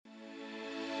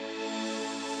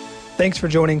Thanks for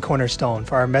joining Cornerstone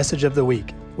for our message of the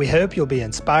week. We hope you'll be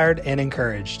inspired and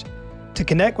encouraged. To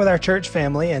connect with our church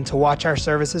family and to watch our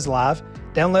services live,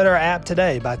 download our app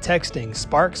today by texting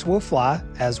Sparks Will Fly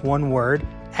as one word,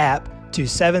 app, to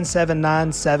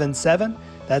 77977.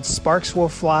 That's Sparks Will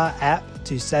Fly app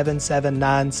to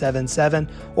 77977,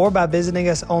 or by visiting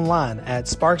us online at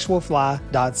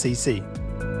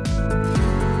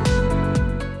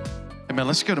sparkswillfly.cc. Amen.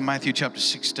 Let's go to Matthew chapter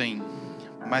 16.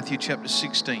 Matthew chapter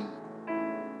 16.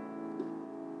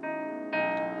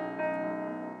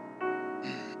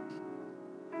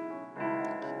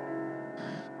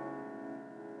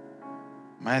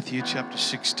 Matthew chapter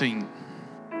 16.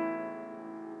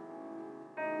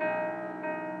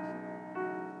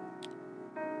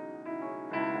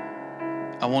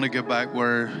 I want to go back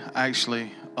where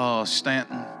actually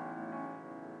Stanton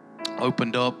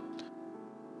opened up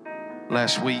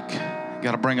last week.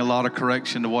 Got to bring a lot of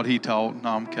correction to what he taught. No,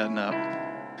 I'm cutting up.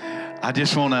 I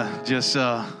just want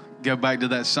to go back to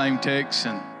that same text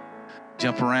and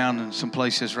jump around in some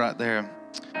places right there.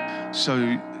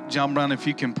 So, John Brown, if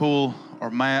you can pull, or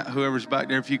Matt, whoever's back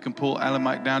there, if you can pull Alan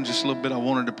Mike down just a little bit. I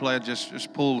wanted to play it.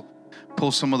 Just pull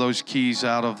some of those keys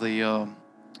out of the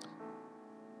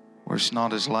where it's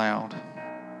not as loud.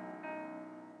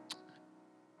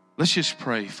 Let's just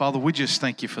pray. Father, we just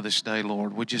thank you for this day,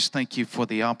 Lord. We just thank you for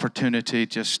the opportunity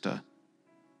just to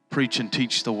preach and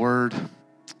teach the word.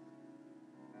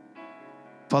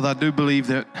 Father, I do believe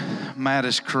that Matt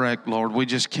is correct, Lord. We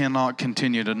just cannot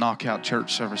continue to knock out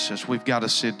church services. We've got to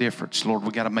see a difference, Lord.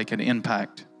 We've got to make an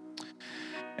impact.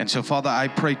 And so, Father, I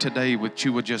pray today that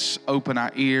you would just open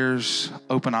our ears,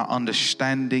 open our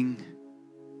understanding.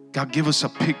 God, give us a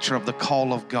picture of the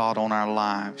call of God on our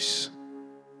lives.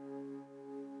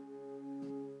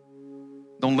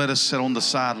 Don't let us sit on the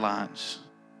sidelines.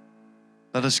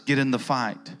 Let us get in the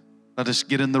fight. Let us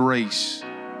get in the race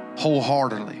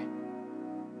wholeheartedly.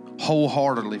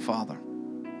 Wholeheartedly, Father.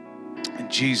 In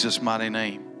Jesus' mighty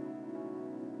name.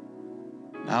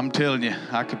 Now, I'm telling you,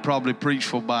 I could probably preach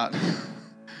for about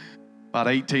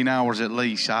 18 hours at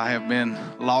least. I have been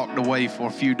locked away for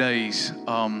a few days.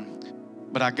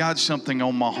 But I got something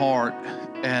on my heart,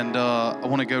 and I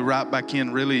want to go right back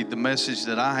in. Really, the message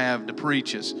that I have to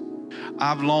preach is,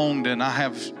 I've longed and I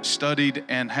have studied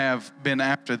and have been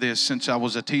after this since I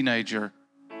was a teenager.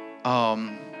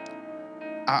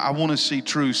 I want to see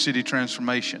true city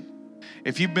transformation.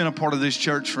 If you've been a part of this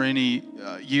church for any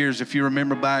years, if you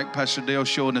remember back, Pastor Dale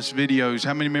showing us videos,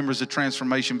 how many members of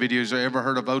Transformation Videos have ever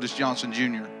heard of Otis Johnson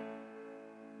Jr.?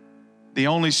 The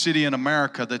only city in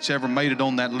America that's ever made it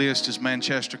on that list is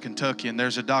Manchester, Kentucky. And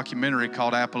there's a documentary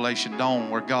called Appalachian Dawn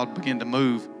where God began to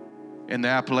move in the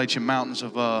Appalachian Mountains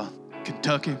of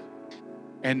Kentucky.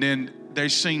 And then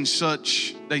they've seen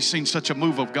such a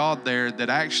move of God there that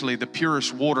actually the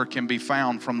purest water can be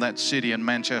found from that city in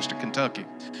Manchester, Kentucky.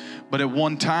 But at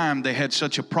one time they had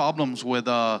such a problems with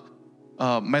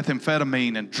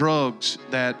methamphetamine and drugs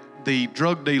that the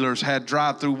drug dealers had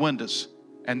drive-through windows.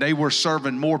 And they were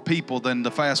serving more people than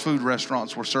the fast food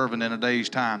restaurants were serving in a day's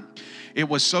time. It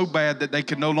was so bad that they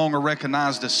could no longer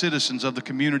recognize the citizens of the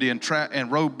community and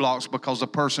roadblocks because the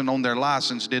person on their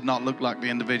license did not look like the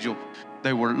individual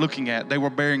they were looking at. They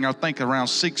were burying, I think, around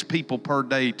 6 people per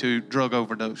day to drug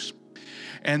overdose.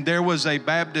 And there was a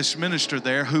Baptist minister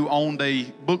there who owned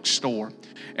a bookstore.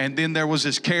 And then there was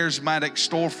this charismatic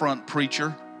storefront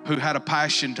preacher who had a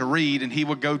passion to read, and he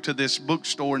would go to this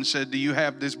bookstore and said, "Do you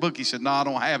have this book?" He said, "No, I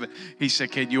don't have it." He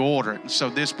said, "Can you order it?" And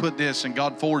so and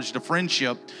God forged a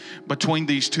friendship between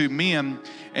these two men.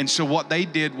 And so what they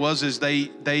did was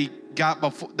they got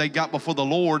before the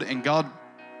Lord, and God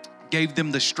gave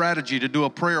them the strategy to do a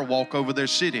prayer walk over their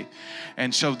city.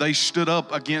 And so they stood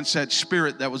up against that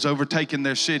spirit that was overtaking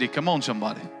their city. Come on,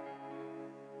 somebody.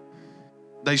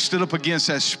 They stood up against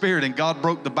that spirit, and God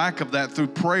broke the back of that through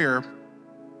prayer.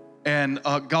 And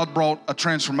God brought a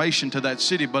transformation to that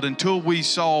city. But until we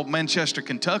saw Manchester,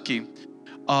 Kentucky,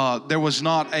 there was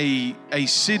not a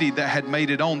city that had made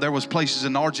it on. There was places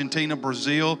in Argentina,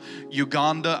 Brazil,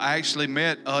 Uganda. I actually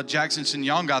met Jackson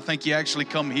Senyonga. I think he actually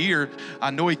come here.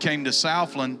 I know he came to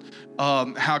Southland.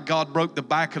 How God broke the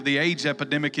back of the AIDS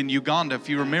epidemic in Uganda. If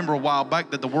you remember a while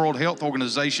back that the World Health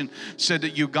Organization said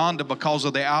that Uganda, because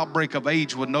of the outbreak of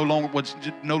AIDS, would no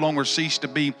longer cease to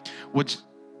be, would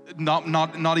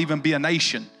not even be a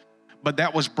nation. But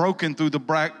that was broken through the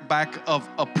back of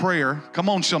a prayer. Come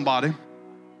on, somebody.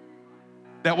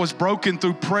 That was broken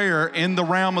through prayer in the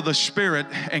realm of the Spirit,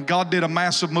 and God did a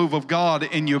massive move of God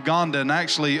in Uganda. And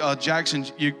actually, Jackson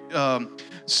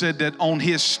said that on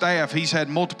his staff, he's had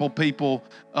multiple people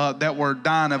that were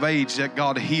dying of AIDS that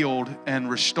God healed and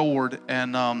restored.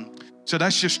 And So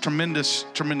that's just tremendous,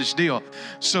 tremendous deal.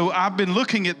 So I've been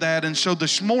looking at that, and so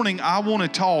this morning I want to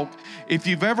talk. If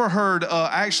you've ever heard,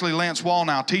 actually Lance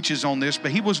Wallnau teaches on this,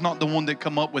 but he was not the one that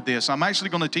come up with this. I'm actually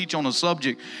going to teach on a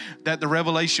subject that the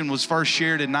revelation was first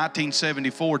shared in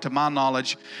 1974, to my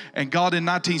knowledge, and God in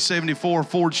 1974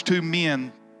 forged two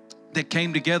men that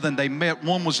came together and they met.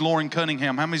 One was Loren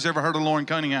Cunningham. How many's ever heard of Loren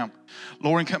Cunningham?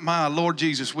 My Lord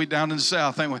Jesus, we down in the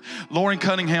South. Loren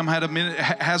Cunningham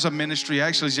has a ministry.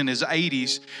 Actually, he's in his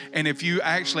 80s. And if you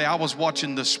actually, I was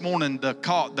watching this morning the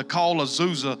call of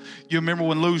Azusa. You remember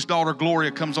when Lou's daughter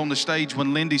Gloria comes on the stage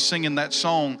when Lindy's singing that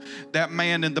song? That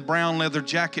man in the brown leather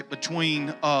jacket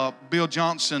between Bill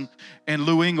Johnson and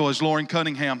Lou Engle is Loren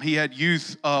Cunningham. He had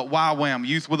youth, YWAM,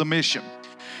 Youth with a Mission.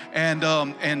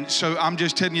 And so I'm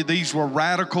just telling you, these were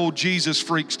radical Jesus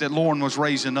freaks that Loren was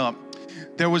raising up.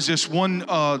 There was this one,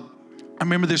 I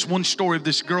remember this one story of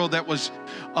this girl that was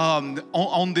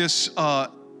on this,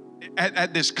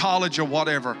 at this college or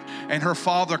whatever, and her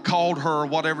father called her or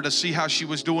whatever to see how she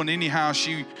was doing. Anyhow,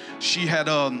 she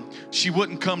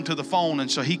wouldn't come to the phone, and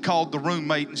so he called the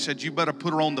roommate and said, "You better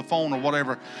put her on the phone or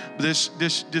whatever."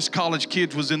 This college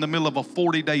kid was in the middle of a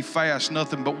 40-day fast,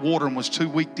 nothing but water, and was too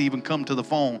weak to even come to the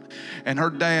phone. And her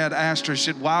dad asked her,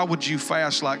 said, "Why would you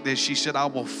fast like this?" She said, "I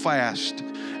will fast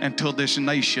until this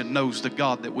nation knows the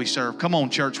God that we serve." Come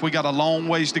on, church, we got a long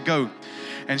ways to go.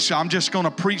 And so I'm just going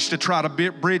to preach to try to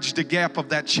bridge the gap of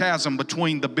that chasm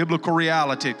between the biblical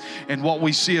reality and what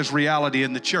we see as reality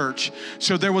in the church.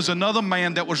 So there was another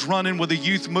man that was running with a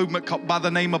youth movement by the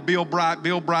name of Bill Bright.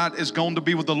 Bill Bright is going to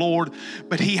be with the Lord,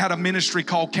 but he had a ministry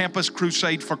called Campus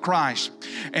Crusade for Christ.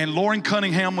 And Loren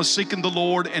Cunningham was seeking the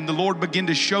Lord, and the Lord began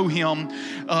to show him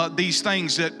these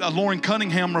things that Loren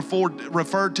Cunningham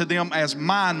referred to them as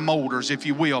mind molders, if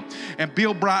you will. And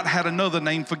Bill Bright had another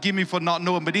name. Forgive me for not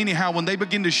knowing, but anyhow, when they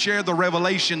begin to share the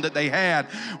revelation that they had,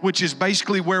 which is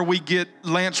basically where we get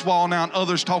Lance Wallnau and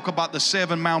others talk about the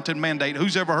 7 mountain mandate.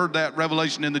 Who's ever heard that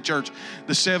revelation in the church?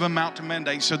 The 7 mountain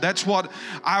mandate. So that's what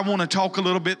I want to talk a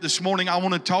little bit this morning. I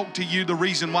want to talk to you the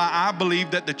reason why I believe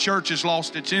that the church has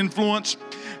lost its influence.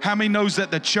 How many knows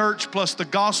that the church plus the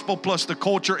gospel plus the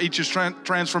culture equals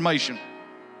transformation?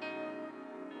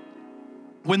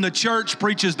 When the church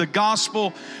preaches the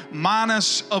gospel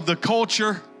minus of the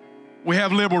culture, we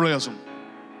have liberalism.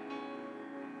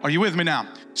 Are you with me now?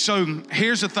 So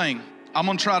here's the thing. I'm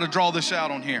going to try to draw this out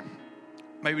on here.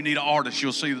 Maybe we need an artist.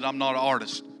 You'll see that I'm not an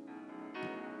artist.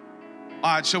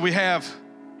 All right, so we have,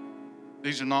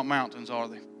 these are not mountains, are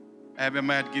they? Abby, I'm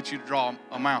mad to get you to draw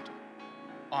a mountain.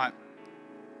 All right,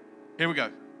 here we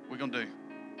go. We're going to do.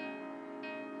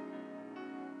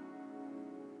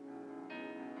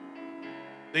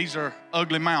 These are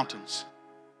ugly mountains.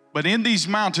 But in these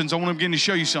mountains, I want to begin to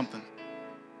show you something.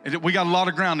 We got a lot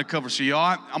of ground to cover, so you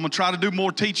all right? I'm going to try to do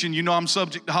more teaching. You know I'm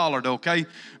subject to holler, okay?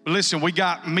 But listen, we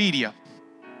got media.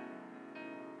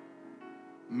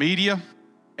 Media,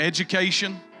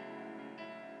 education.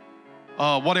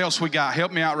 What else we got?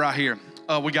 Help me out right here.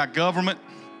 We got government.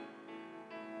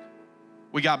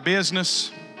 We got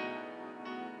business.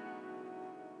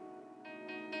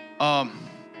 The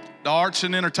arts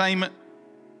and entertainment.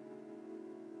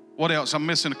 What else? I'm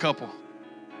missing a couple.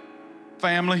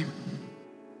 Family.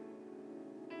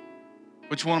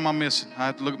 Which one am I missing? I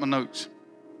have to look at my notes.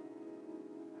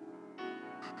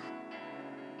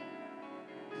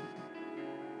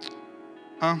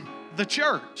 The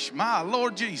church. My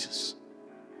Lord Jesus.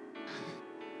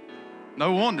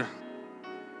 No wonder.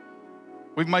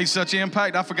 We've made such an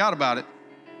impact, I forgot about it.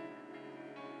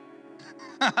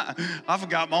 I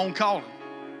forgot my own calling.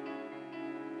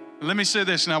 Let me say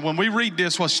this now. When we read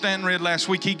this, what Stanton read last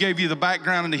week, he gave you the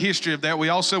background and the history of that. We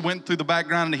also went through the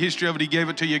background and the history of it. He gave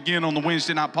it to you again on the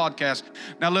Wednesday night podcast.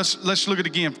 Now let's look at it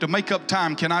again. To make up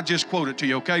time, can I just quote it to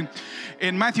you, okay?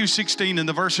 In Matthew 16, in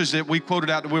the verses that we quoted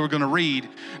out that we were going to read,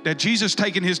 that Jesus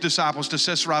taking his disciples to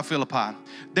Caesarea Philippi.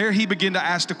 There he began to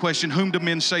ask the question, whom do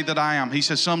men say that I am? He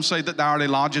says, some say that thou art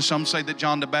Elijah, some say that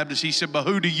John the Baptist. He said, but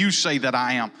who do you say that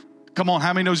I am? Come on,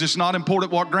 how many knows it's not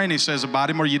important what granny says about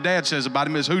him or your dad says about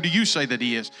him, is who do you say that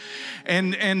he is?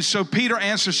 And so Peter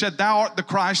answered, said, thou art the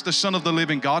Christ, the Son of the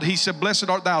living God. He said, blessed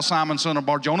art thou, Simon, son of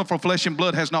Bar-Jonah, for flesh and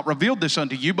blood has not revealed this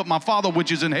unto you, but my Father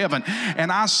which is in heaven.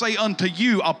 And I say unto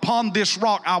you, upon this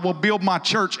rock I will build my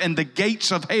church, and the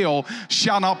gates of hell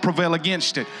shall not prevail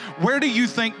against it. Where do you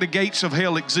think the gates of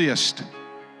hell exist?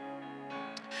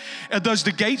 Does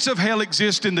the gates of hell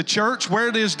exist in the church?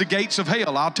 Where is the gates of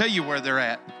hell? I'll tell you where they're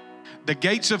at. The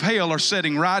gates of hell are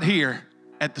sitting right here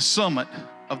at the summit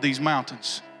of these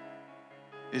mountains.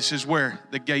 This is where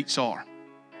the gates are.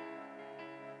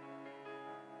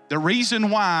 The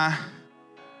reason why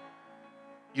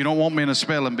You don't want me in a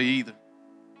spelling bee either.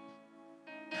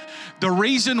 The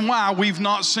reason why we've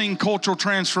not seen cultural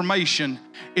transformation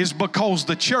is because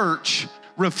the church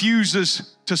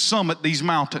refuses to summit these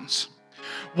mountains.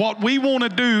 What we want to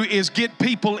do is get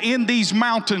people in these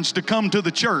mountains to come to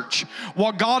the church.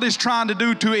 What God is trying to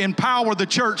do to empower the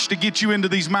church to get you into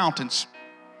these mountains.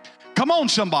 Come on,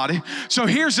 somebody. So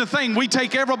here's the thing. We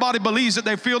take everybody believes that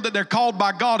they feel that they're called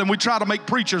by God, and we try to make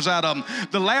preachers out of them.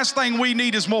 The last thing we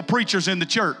need is more preachers in the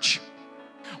church.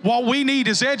 What we need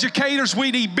is educators, we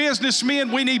need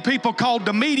businessmen, we need people called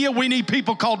to media, we need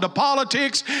people called to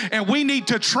politics, and we need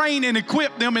to train and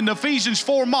equip them in the Ephesians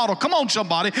 4 model. Come on,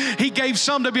 somebody. He gave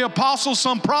some to be apostles,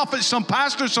 some prophets, some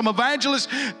pastors, some evangelists,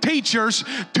 teachers,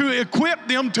 to equip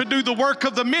them to do the work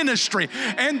of the ministry.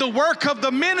 And the work of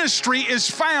the ministry is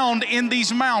found in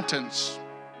these mountains.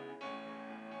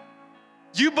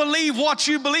 You believe what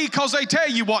you believe because they tell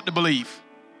you what to believe.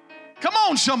 Come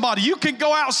on, somebody. You can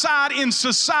go outside in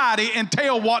society and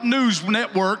tell what news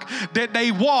network that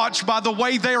they watch by the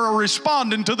way they are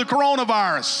responding to the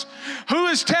coronavirus. Who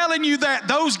is telling you that?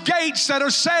 Those gates that are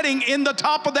setting in the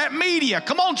top of that media.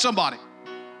 Come on, somebody.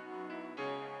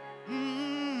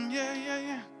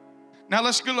 Yeah. Now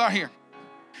let's go out here.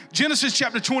 Genesis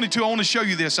chapter 22. I want to show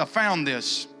you this. I found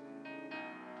this.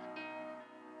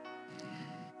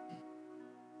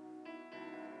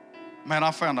 Man,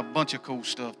 I found a bunch of cool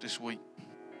stuff this week.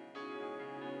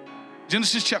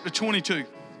 Genesis chapter 22.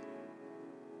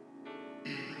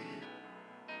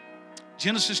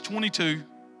 Genesis 22.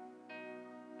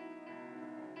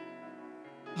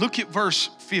 Look at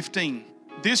verse 15.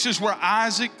 This is where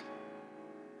Isaac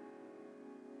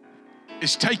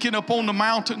is taken up on the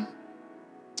mountain,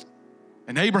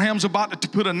 and Abraham's about to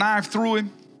put a knife through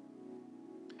him.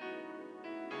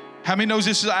 How many knows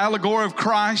this is an allegory of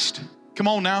Christ? Come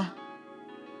on now.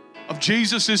 Of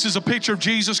Jesus. This is a picture of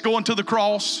Jesus going to the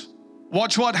cross.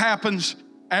 Watch what happens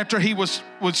after he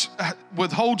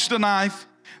withholds the knife.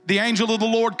 The angel of the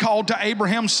Lord called to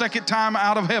Abraham second time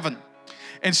out of heaven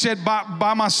and said,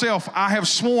 by myself I have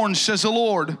sworn, says the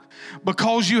Lord,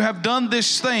 because you have done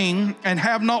this thing and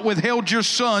have not withheld your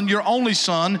son, your only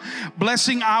son,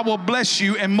 blessing I will bless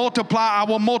you, and multiply I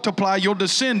will multiply your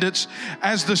descendants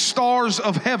as the stars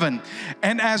of heaven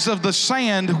and as of the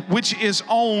sand which is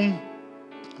on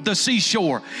the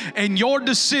seashore, and your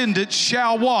descendants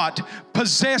shall what?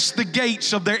 Possess the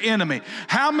gates of their enemy.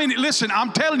 How many? Listen,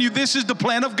 I'm telling you, this is the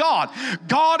plan of God.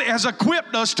 God has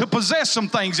equipped us to possess some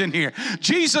things in here.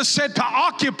 Jesus said to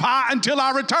occupy until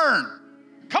I return.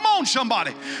 Come on,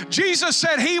 somebody. Jesus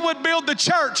said he would build the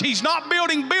church. He's not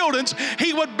building buildings.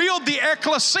 He would build the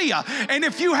ecclesia. And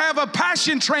if you have a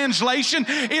Passion Translation,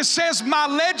 it says my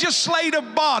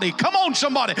legislative body. Come on,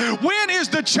 somebody. When is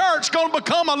the church going to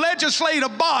become a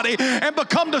legislative body and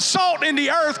become the salt in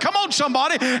the earth? Come on,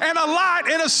 somebody. And a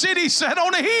light in a city set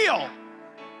on a hill.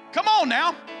 Come on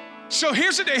now. So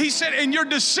here's it. He said, and your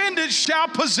descendants shall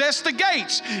possess the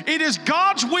gates. It is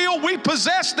God's will we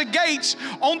possess the gates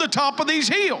on the top of these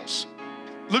hills.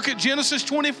 Look at Genesis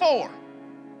 24.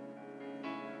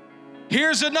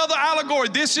 Here's another allegory.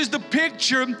 This is the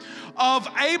picture of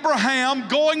Abraham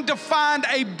going to find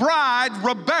a bride,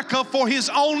 Rebekah, for his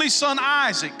only son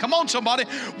Isaac. Come on, somebody.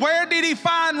 Where did he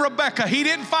find Rebekah? He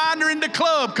didn't find her in the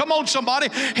club. Come on, somebody.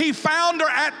 He found her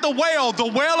at the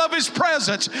well of his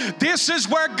presence. This is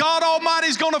where God Almighty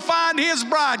is going to find his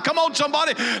bride. Come on,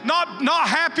 somebody. Not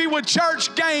happy with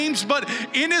church games, but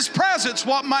in his presence,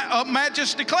 what Matt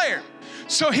just declared.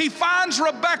 So he finds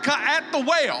Rebekah at the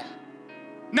well.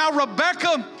 Now,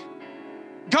 Rebekah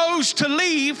goes to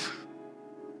leave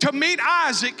to meet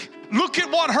Isaac. Look at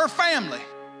what her family,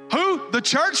 who? The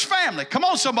church family. Come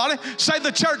on, somebody. Say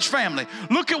the church family.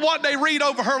 Look at what they read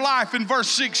over her life in verse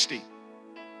 60.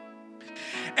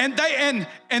 And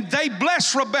they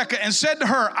blessed Rebekah and said to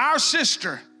her, our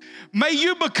sister, may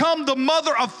you become the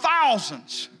mother of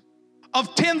thousands,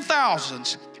 of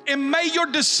 10,000s, and may your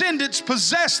descendants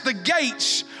possess the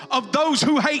gates of those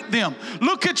who hate them.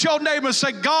 Look at your neighbor and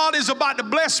say, God is about to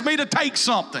bless me to take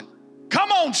something.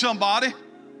 Come on, somebody.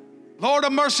 Lord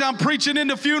of mercy, I'm preaching in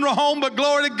the funeral home, but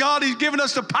glory to God, he's given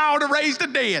us the power to raise the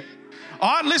dead.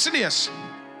 All right, listen to this.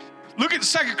 Look at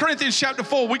 2 Corinthians chapter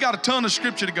 4. We got a ton of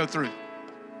scripture to go through.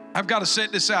 I've got to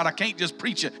set this out. I can't just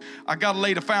preach it. I got to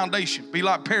lay the foundation. Be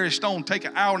like Perry Stone, take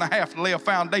an hour and a half to lay a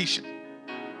foundation.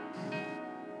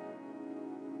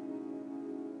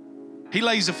 He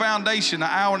lays the foundation an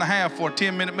hour and a half for a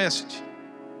 10-minute message.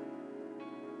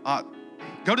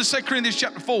 Go to 2 Corinthians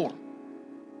chapter 4.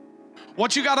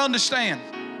 What you got to understand,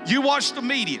 you watch the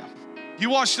media, you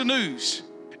watch the news,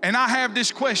 and I have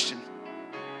this question.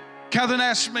 Catherine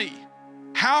asked me,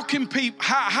 How can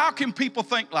people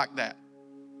think like that?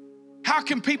 How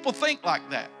can people think like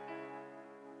that?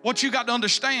 What you got to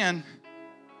understand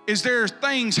is there are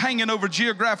things hanging over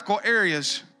geographical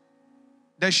areas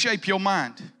that shape your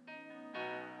mind.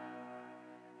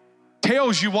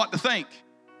 Tells you what to think.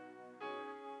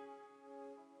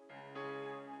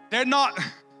 They're not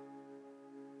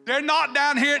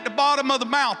down here at the bottom of the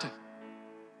mountain.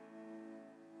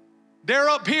 They're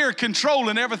up here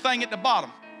controlling everything at the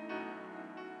bottom.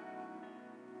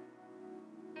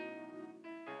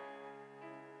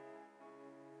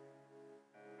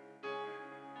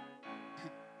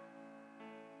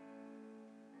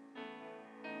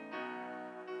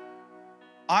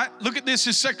 All right, look at this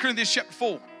in 2 Corinthians chapter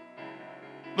 4.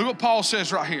 Look what Paul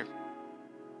says right here.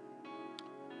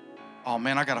 Oh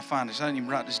man, I got to find this. I didn't even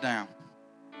write this down.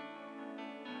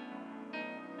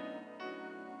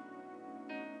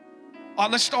 All right,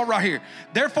 let's start right here.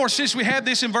 Therefore, since we have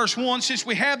this in verse 1, since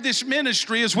we have this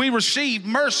ministry as we receive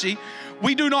mercy,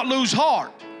 we do not lose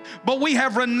heart. But we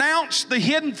have renounced the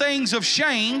hidden things of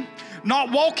shame,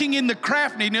 not walking in the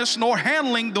craftiness, nor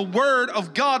handling the word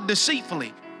of God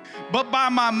deceitfully. But by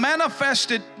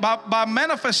manifestation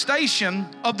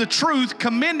of the truth,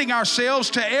 commending ourselves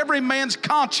to every man's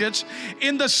conscience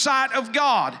in the sight of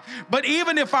God. But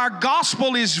even if our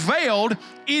gospel is veiled,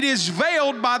 it is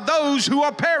veiled by those who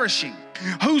are perishing,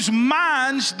 whose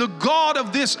minds the God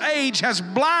of this age has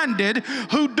blinded,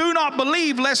 who do not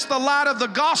believe lest the light of the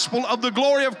gospel of the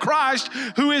glory of Christ,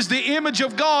 who is the image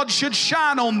of God, should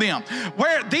shine on them.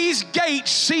 Where these gates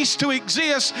cease to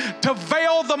exist to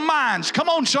veil the minds. Come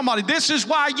on, somebody. This is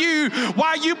why you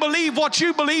believe what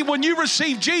you believe. When you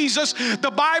receive Jesus, the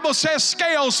Bible says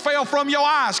scales fell from your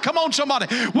eyes. Come on, somebody.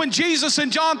 When Jesus in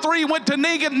John 3 went to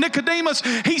Nicodemus,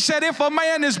 he said, if a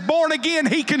man is born again,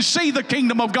 he can see the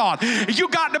kingdom of God. You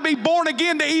got to be born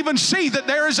again to even see that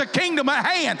there is a kingdom at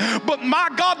hand. But my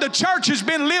God, the church has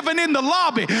been living in the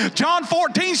lobby. John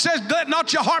 14 says, let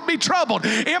not your heart be troubled.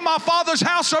 In my Father's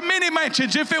house are many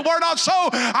mansions. If it were not so,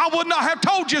 I would not have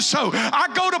told you so. I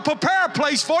go to prepare a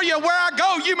place for you. Where I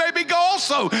go, you may be go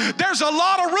also. There's a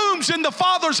lot of rooms in the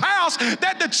Father's house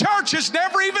that the church has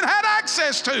never even had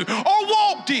access to or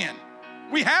walked in.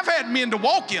 We have had men to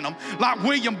walk in them, like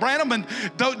William Branham and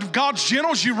God's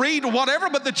generals you read or whatever,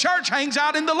 but the church hangs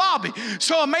out in the lobby.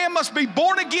 So a man must be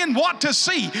born again, what to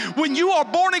see. When you are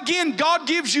born again, God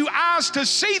gives you eyes to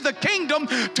see the kingdom,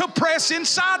 to press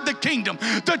inside the kingdom.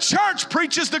 The church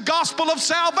preaches the gospel of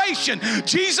salvation.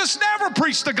 Jesus never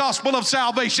preached the gospel of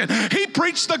salvation. He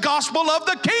preached the gospel of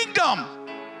the kingdom.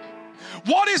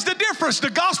 What is the difference?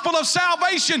 The gospel of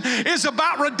salvation is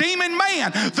about redeeming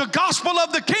man. The gospel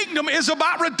of the kingdom is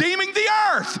about redeeming the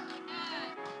earth.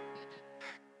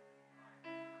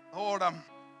 Lord,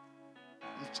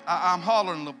 I'm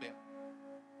hollering a little bit.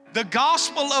 The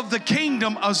gospel of the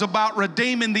kingdom is about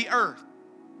redeeming the earth.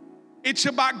 It's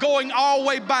about going all the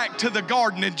way back to the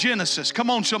garden in Genesis. Come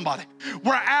on, somebody.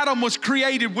 Where Adam was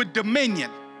created with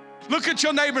dominion. Look at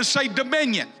your neighbor and say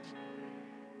dominion.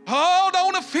 Oh,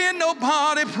 don't offend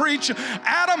nobody, preacher.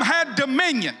 Adam had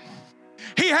dominion.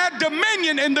 He had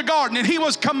dominion in the garden, and he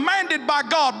was commanded by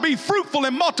God, be fruitful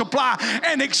and multiply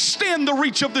and extend the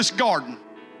reach of this garden.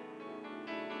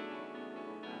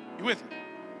 You with me?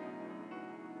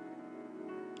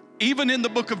 Even in the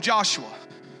book of Joshua,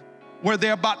 where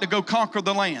they're about to go conquer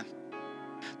the land,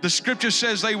 the scripture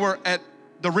says they were at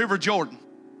the river Jordan,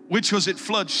 which was at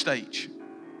flood stage.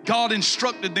 God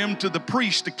instructed them to the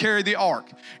priest to carry the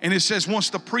ark. And it says once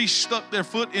the priest stuck their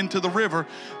foot into the river,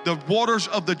 the waters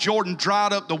of the Jordan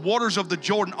dried up. The waters of the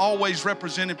Jordan always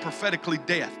represented prophetically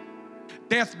death.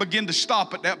 Death began to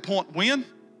stop at that point. When?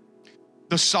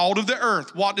 The salt of the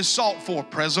earth. What is salt for?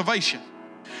 Preservation.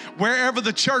 Wherever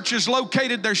the church is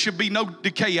located, there should be no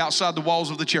decay outside the walls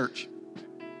of the church.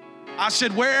 I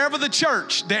said, wherever the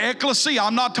church, the ecclesia,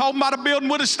 I'm not talking about a building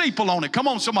with a steeple on it. Come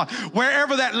on, somebody.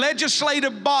 Wherever that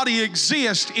legislative body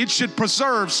exists, it should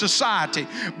preserve society.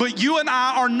 But you and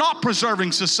I are not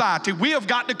preserving society. We have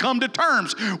got to come to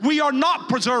terms. We are not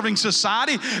preserving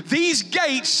society. These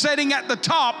gates sitting at the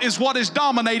top is what is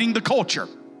dominating the culture.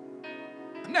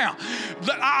 Now,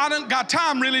 I don't got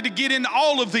time really to get into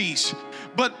all of these.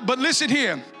 But listen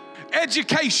here.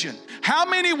 Education. How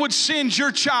many would send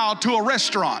your child to a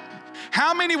restaurant?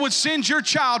 How many would send your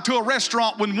child to a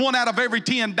restaurant when 1 out of every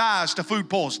 10 dies to food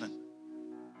poisoning?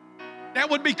 That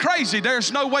would be crazy.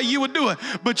 There's no way you would do it.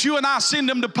 But you and I send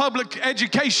them to public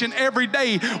education every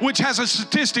day, which has a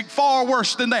statistic far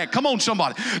worse than that. Come on,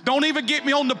 somebody. Don't even get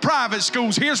me on the private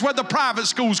schools. Here's where the private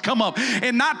schools come up.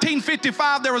 In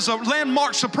 1955, there was a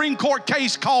landmark Supreme Court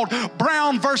case called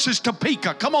Brown versus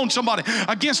Topeka. Come on, somebody.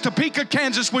 Against Topeka,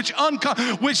 Kansas, which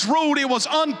ruled it was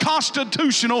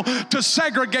unconstitutional to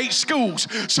segregate schools.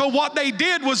 So what they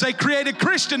did was they created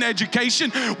Christian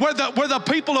education where the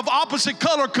people of opposite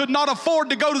color could not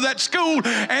afford to go to that school,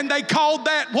 and they called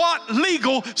that what?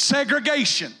 Legal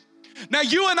segregation. Now,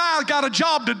 you and I got a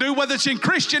job to do, whether it's in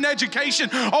Christian education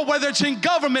or whether it's in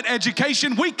government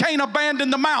education. We can't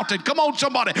abandon the mountain. Come on,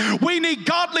 somebody. We need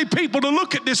godly people to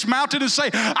look at this mountain and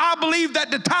say, I believe that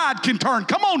the tide can turn.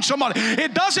 Come on, somebody.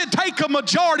 It doesn't take a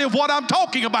majority of what I'm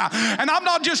talking about. And I'm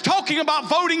not just talking about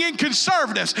voting in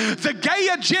conservatives. The gay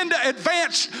agenda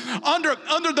advanced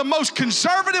under the most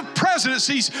conservative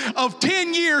presidencies of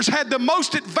 10 years, had the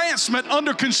most advancement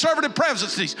under conservative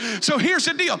presidencies. So here's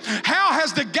the deal. How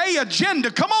has the gay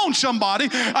agenda, come on somebody,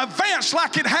 advanced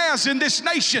like it has in this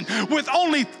nation with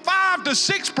only 5 to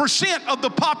 6% of the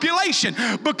population?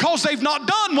 Because they've not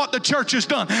done what the church has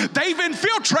done. They've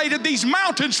infiltrated these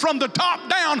mountains from the top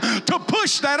down to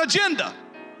push that agenda.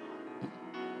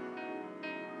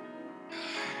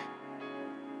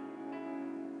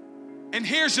 And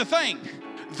here's the thing.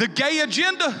 The gay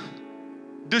agenda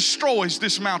destroys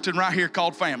this mountain right here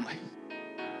called family.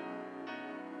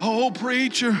 Oh,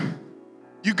 preacher,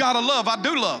 you gotta love. I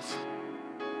do love.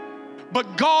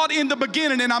 But God in the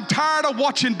beginning, and I'm tired of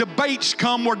watching debates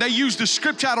come where they use the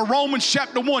scripture out of Romans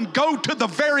chapter 1. Go to the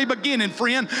very beginning,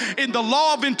 friend. In the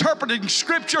law of interpreting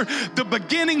scripture, the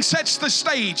beginning sets the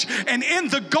stage. And in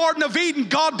the Garden of Eden,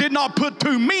 God did not put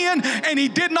two men and He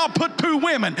did not put two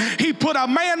women. He put a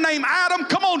man named Adam,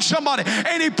 come on somebody,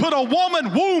 and He put a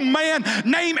woman, womb man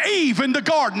named Eve in the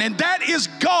garden. And that is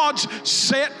God's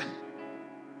set.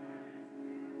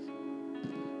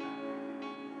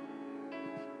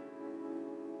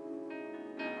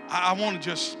 I want to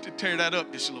just tear that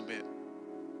up just a little bit.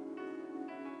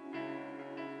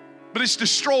 But it's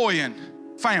destroying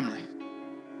family.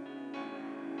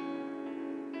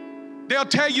 They'll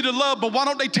tell you to love, but why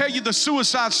don't they tell you the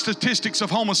suicide statistics of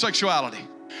homosexuality?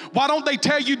 Why don't they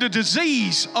tell you the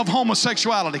disease of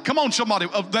homosexuality? Come on, somebody,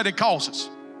 that it causes.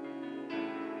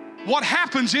 What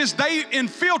happens is they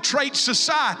infiltrate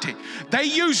society. They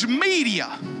use media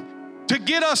to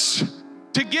get us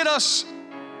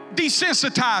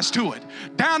desensitized to it.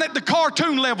 Down at the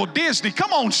cartoon level, Disney,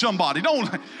 come on somebody, don't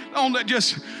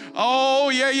just, oh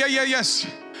yes.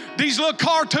 These little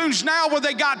cartoons now where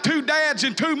they got two dads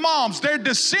and two moms, they're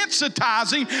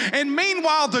desensitizing, and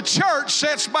meanwhile the church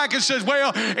sits back and says,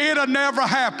 well, it'll never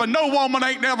happen. No woman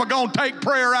ain't never gonna take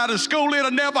prayer out of school.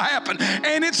 It'll never happen.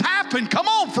 And it's happened. Come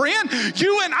on, friend.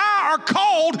 You and I are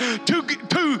called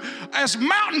to as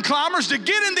mountain climbers to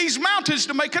get in these mountains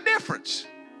to make a difference.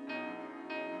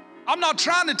 I'm not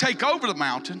trying to take over the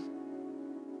mountain.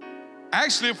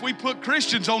 Actually, if we put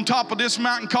Christians on top of this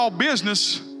mountain called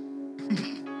business,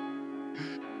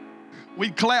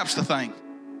 we'd collapse the thing.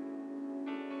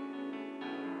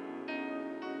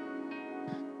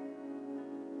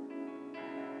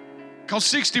 Because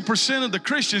 60% of the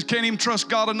Christians can't even trust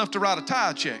God enough to write a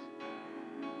tithe check.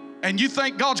 And you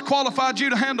think God's qualified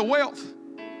you to handle wealth?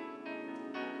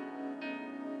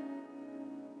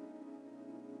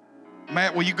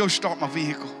 Matt, will you go start my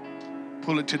vehicle?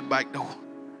 Pull it to the back door.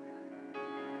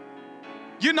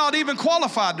 You're not even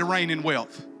qualified to reign in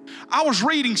wealth. I was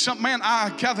reading something, man.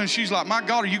 Catherine, she's like, my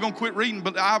God, are you going to quit reading?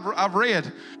 But I've read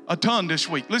a ton this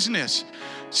week. Listen to this.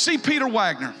 C. Peter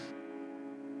Wagner.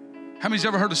 How many's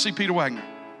ever heard of C. Peter Wagner?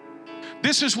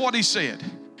 This is what he said.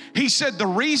 He said the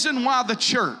reason why the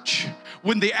church,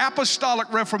 when the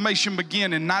Apostolic Reformation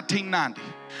began in 1990,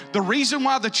 the reason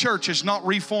why the church has not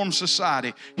reformed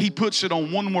society, he puts it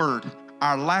on one word: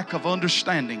 our lack of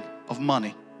understanding of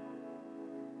money.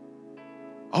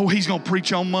 Oh, he's going to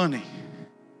preach on money.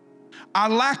 Our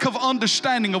lack of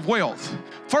understanding of wealth.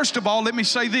 First of all, let me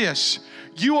say this.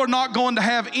 You are not going to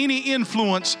have any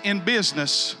influence in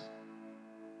business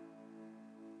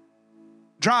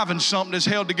driving something that's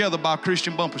held together by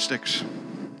Christian bumper stickers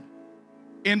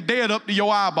in debt up to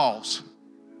your eyeballs.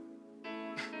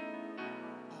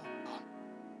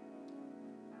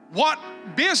 What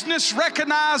business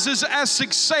recognizes as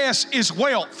success is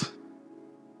wealth.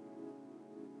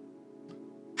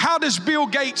 How does Bill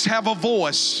Gates have a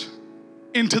voice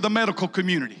into the medical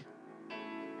community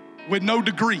with no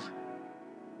degree?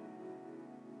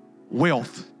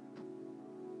 Wealth.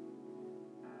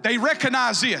 They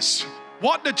recognize this.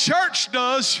 What the church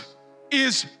does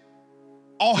is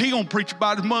All he gonna preach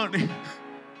about is money.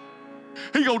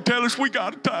 He gonna tell us we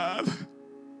got a tithe.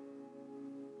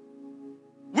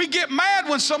 We get mad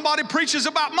when somebody preaches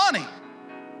about money.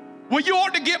 Well, you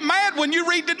ought to get mad when you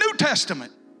read the New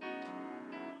Testament.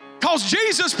 Because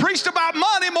Jesus preached about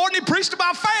money more than he preached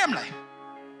about family.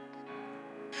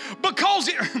 Because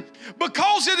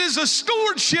it is a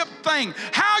stewardship thing.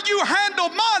 How you handle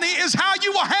money is how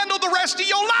you will handle the rest of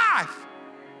your life.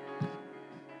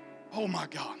 Oh my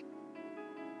God.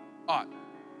 All right,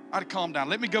 I had to calm down.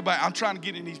 Let me go back. I'm trying to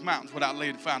get in these mountains without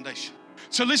laying the foundation.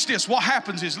 So listen to this. What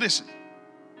happens is, listen,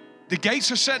 the gates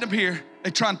are set up here. They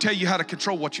try and tell you how to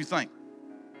control what you think.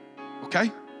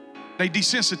 Okay? They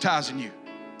desensitizing you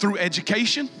through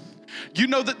education. You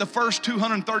know that the first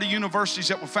 230 universities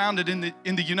that were founded in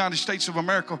the United States of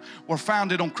America were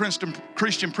founded on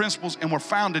Christian principles and were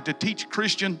founded to teach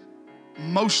Christian,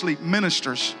 mostly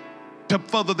ministers, to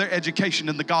further their education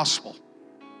in the gospel.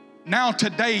 Now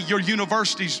today, your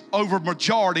universities, over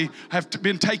majority, have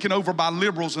been taken over by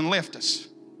liberals and leftists.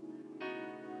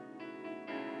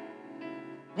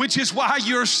 Which is why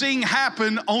you're seeing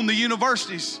happen on the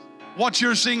universities what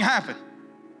you're seeing happen.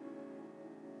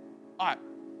 All right.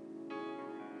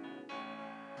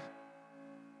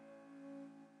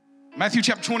 Matthew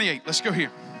chapter 28, let's go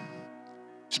here.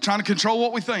 So trying to control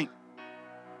what we think.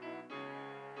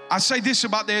 I say this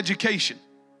about the education.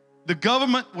 The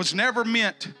government was never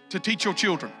meant to teach your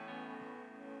children.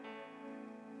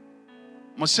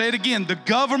 I'm going to say it again. The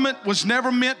government was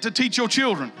never meant to teach your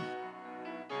children.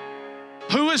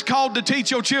 Who is called to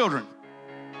teach your children?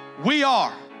 We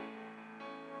are.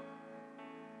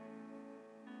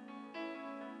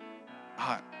 All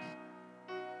right.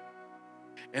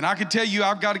 And I can tell you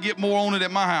I've got to get more on it at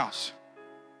my house.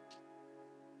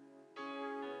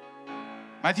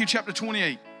 Matthew chapter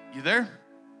 28. You there?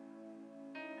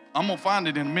 I'm going to find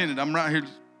it in a minute. I'm right here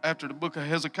after the book of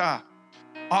Hezekiah.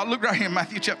 All right, look right here in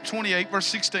Matthew chapter 28, verse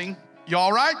 16. You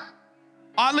all right?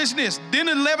 All right, listen to this. Then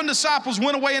 11 disciples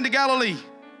went away into Galilee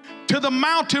to the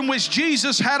mountain which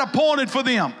Jesus had appointed for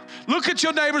them. Look at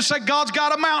your neighbor and say, God's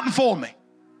got a mountain for me.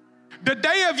 The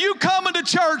day of you coming to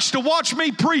church to watch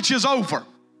me preach is over.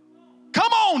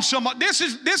 Come on, somebody. This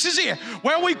is it.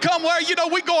 Where we come,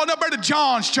 we going up there to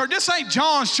John's church. This ain't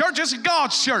John's church. This is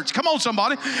God's church. Come on,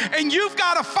 somebody. And you've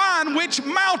got to find which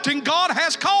mountain God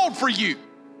has called for you.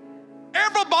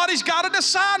 Everybody's got an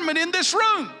assignment in this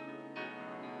room.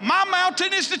 My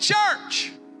mountain is the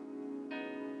church.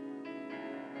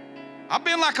 I've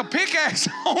been like a pickaxe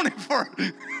on it for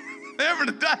every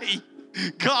day.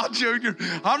 God, Junior,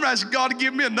 I'm asking God to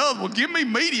give me another one. Give me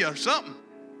media or something.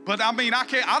 But I mean,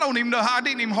 I don't even know how, I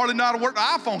didn't even hardly know how to work the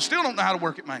iPhone. Still don't know how to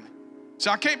work it, man.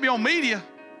 So I can't be on media.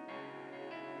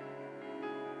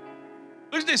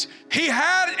 Look at this. He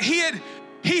had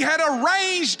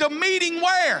arranged a meeting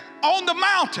where? On the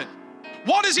mountain.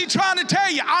 What is he trying to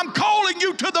tell you? I'm calling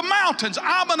you to the mountains.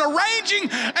 I'm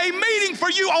arranging a meeting for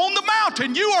you on the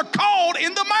mountain. You are called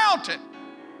in the mountain.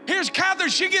 Here's Catherine.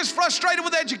 She gets frustrated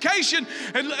with education,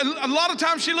 and a lot of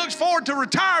times she looks forward to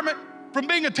retirement from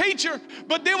being a teacher,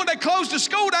 but then when they closed the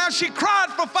school down, she cried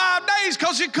for 5 days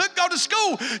because she couldn't go to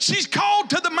school. She's called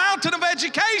to the mountain of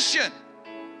education.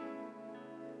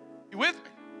 You with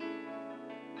me?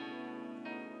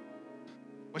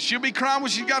 Well, she'll be crying when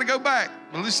she's got to go back.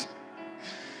 But listen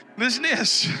to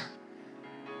this.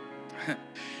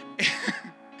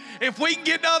 If we can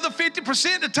get the other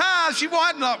 50% of the tithe, she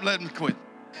won't not let them quit.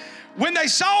 When they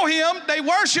saw him, they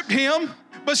worshiped him,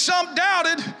 but some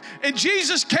doubted. And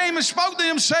Jesus came and spoke to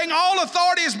them, saying, all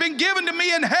authority has been given to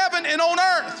me in heaven and on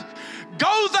earth.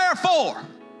 Go therefore.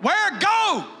 Where?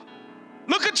 Go.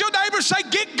 Look at your neighbor and say,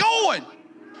 get going.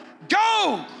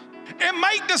 Go and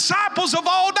make disciples of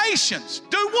all nations.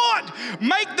 Do what?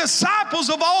 Make disciples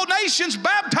of all nations,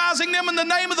 baptizing them in the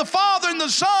name of the Father and the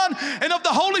Son and of the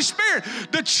Holy Spirit.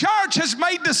 The church has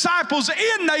made disciples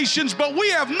in nations, but we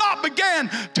have not began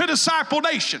to disciple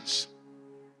nations.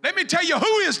 Let me tell you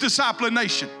who is discipling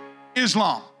nation.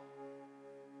 Islam.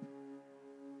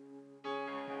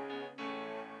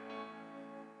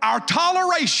 Our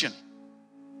toleration.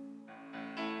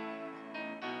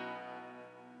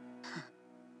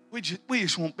 We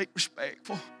just won't be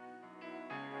respectful.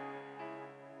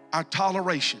 Our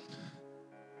toleration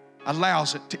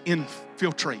allows it to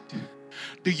infiltrate.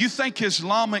 Do you think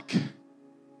Islamic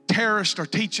terrorists are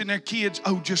teaching their kids,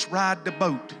 just ride the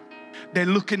boat? They're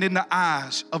looking in the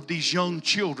eyes of these young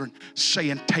children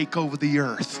saying, take over the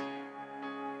earth.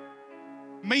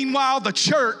 Meanwhile, the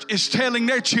church is telling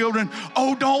their children,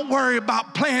 don't worry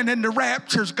about planning, the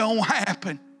rapture's going to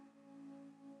happen.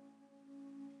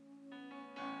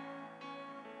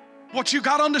 What you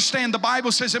got to understand, the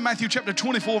Bible says in Matthew chapter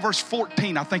 24, verse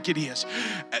 14, I think it is,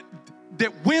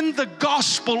 that when the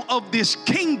gospel of this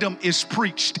kingdom is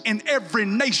preached in every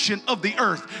nation of the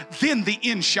earth, then the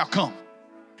end shall come.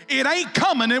 It ain't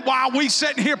coming while we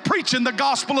sitting here preaching the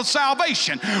gospel of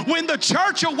salvation. When the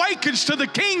church awakens to the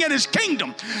King and His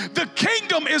kingdom, the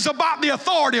kingdom is about the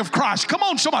authority of Christ. Come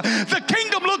on, somebody. The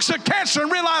kingdom looks at cancer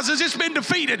and realizes it's been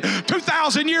defeated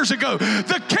 2,000 years ago.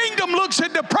 The kingdom looks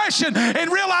at depression and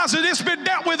realizes it's been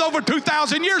dealt with over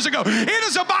 2,000 years ago. It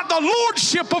is about the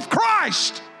lordship of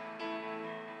Christ.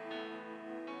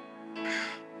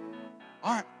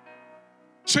 All right.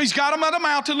 So He's got them at a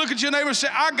mountain. Look at your neighbor and say,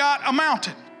 I got a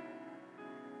mountain.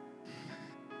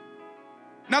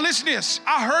 Now listen to this.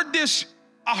 I heard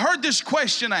this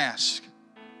question asked.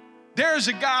 There's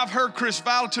a guy, I've heard Chris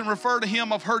Valentin refer to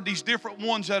him. I've heard these different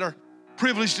ones that are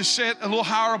privileged to sit a little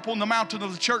higher up on the mountain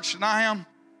of the church than I am.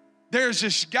 There's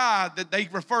this guy that they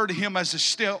refer to him as the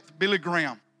stealth Billy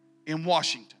Graham in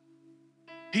Washington.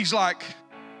 He's like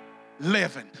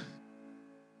leaven,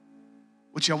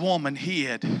 which a woman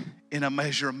hid in a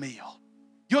measure of meal.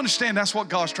 You understand that's what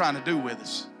God's trying to do with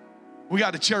us. We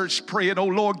got a church praying, oh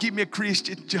Lord, give me a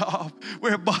Christian job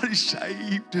where everybody's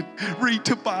saved and read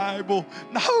the Bible.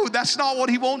 No, that's not what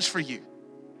He wants for you.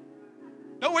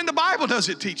 No, in the Bible does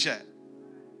it teach that.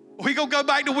 We gonna go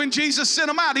back to when Jesus sent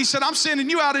them out. He said, I'm sending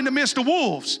you out in the midst of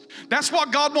wolves. That's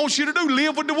what God wants you to do,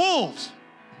 live with the wolves.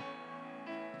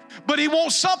 But He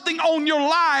wants something on your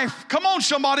life, come on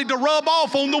somebody, to rub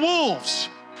off on the wolves.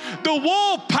 The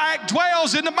wolf pack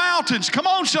dwells in the mountains. Come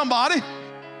on somebody.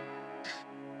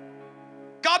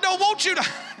 God don't want you to.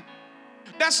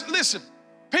 Listen,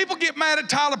 people get mad at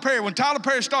Tyler Perry when Tyler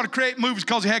Perry started creating movies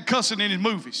because he had cussing in his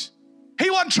movies. He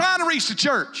wasn't trying to reach the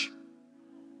church.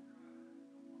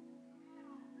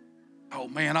 Oh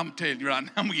man, I'm telling you right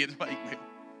now, I'm getting fake now.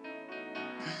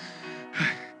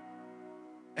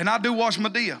 And I do watch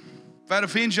Medea. If that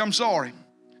offends you, I'm sorry.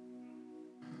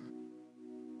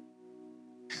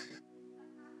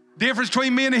 Difference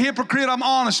between me and a hypocrite, I'm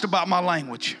honest about my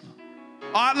language.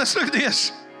 All right, let's look at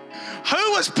this.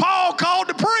 Who was Paul called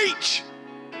to preach?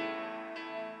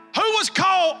 Who was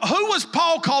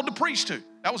Paul called to preach to?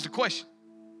 That was the question.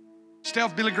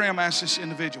 Stealth Billy Graham asked this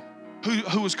individual.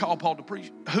 Who was called Paul to preach?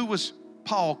 Who was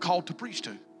Paul called to preach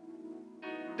to?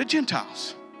 The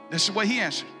Gentiles. This is the way he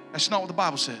answered. That's not what the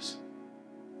Bible says.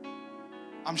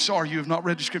 I'm sorry you have not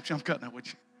read the scripture. I'm cutting that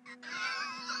with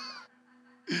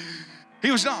you.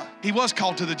 He was not. He was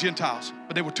called to the Gentiles,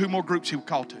 but there were two more groups he was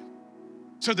called to.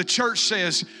 So the church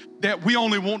says that we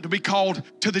only want to be called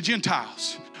to the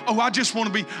Gentiles. Oh, I just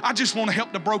want to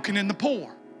help the broken and the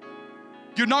poor.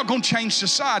 You're not going to change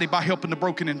society by helping the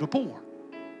broken and the poor.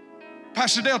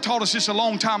 Pastor Dale taught us this a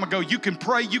long time ago. You can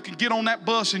pray, you can get on that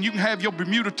bus and you can have your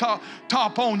Bermuda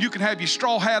top on, you can have your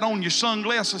straw hat on, your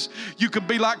sunglasses. You can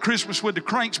be like Christmas with the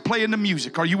Cranks playing the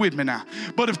music. Are you with me now?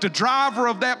 But if the driver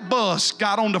of that bus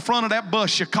got on the front of that bus,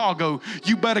 Chicago,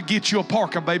 you better get you a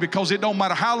parker, baby, because it don't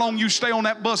matter how long you stay on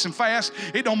that bus and fast.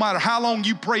 It don't matter how long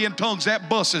you pray in tongues. That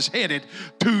bus is headed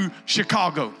to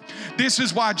Chicago. This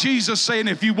is why Jesus is saying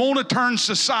if you want to turn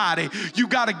society, you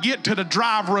got to get to the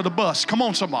driver of the bus. Come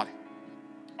on, somebody.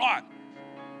 All right.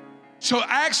 So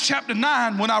Acts chapter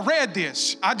 9, when I read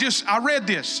this, I read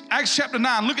this. Acts chapter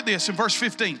 9, look at this in verse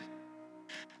 15.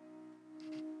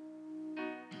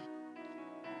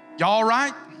 Y'all all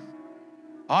right?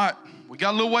 All right, we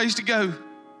got a little ways to go.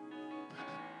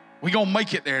 We're going to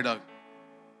make it there though.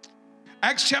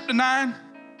 Acts chapter 9,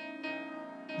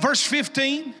 verse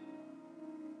 15.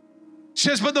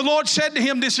 Says, but the Lord said to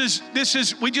him, this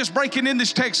is, we just breaking in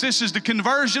this text. This is the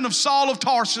conversion of Saul of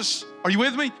Tarsus. Are you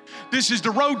with me? This is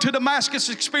the road to Damascus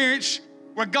experience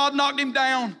where God knocked him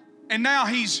down and now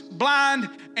he's blind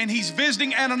and he's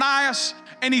visiting Ananias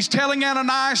and he's telling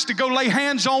Ananias to go lay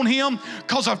hands on him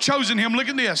because I've chosen him. Look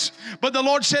at this. But the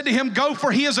Lord said to him, go,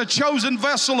 for he is a chosen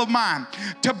vessel of mine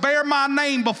to bear my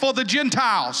name before the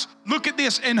Gentiles. Look at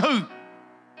this. And who?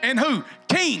 And who?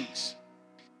 Kings.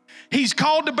 He's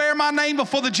called to bear my name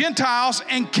before the Gentiles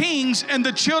and kings and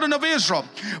the children of Israel.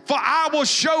 For I will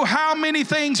show how many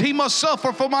things he must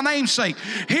suffer for my name's sake.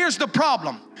 Here's the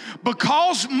problem.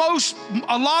 Because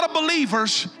a lot of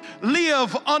believers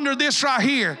live under this right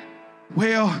here.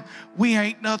 Well, we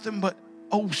ain't nothing but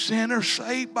old sinners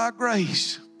saved by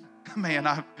grace. Man,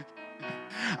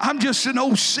 I'm just an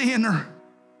old sinner.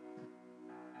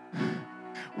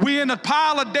 We're in a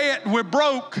pile of debt. We're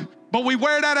broke, but we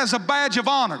wear that as a badge of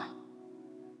honor.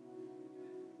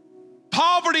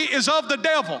 Poverty is of the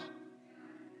devil.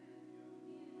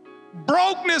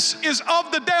 Brokenness is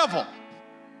of the devil.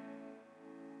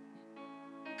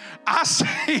 I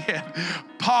said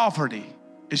poverty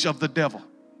is of the devil.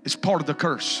 It's part of the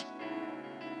curse.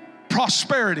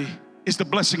 Prosperity is the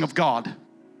blessing of God.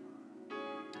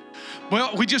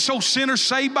 Well, we just so sinners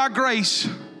saved by grace.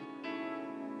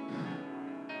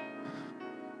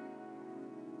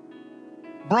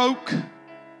 Broke.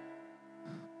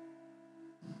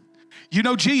 You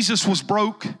know, Jesus was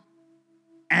broke.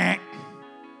 That's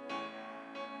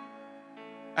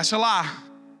a lie.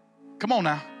 Come on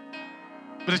now.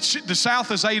 But the South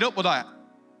is ate up with that.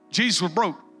 Jesus was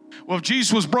broke. Well, if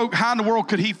Jesus was broke, how in the world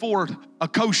could he afford a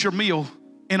kosher meal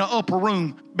in an upper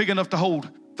room big enough to hold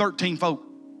 13 folk?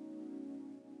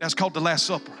 That's called the Last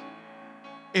Supper.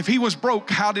 If he was broke,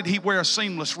 how did he wear a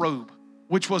seamless robe,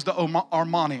 which was the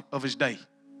Armani of his day?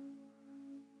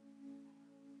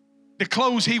 The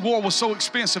clothes he wore was so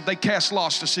expensive, they cast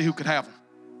lots to see who could have them.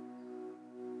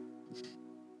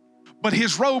 But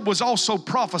his robe was also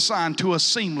prophesying to us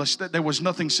seamless that there was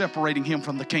nothing separating him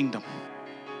from the kingdom.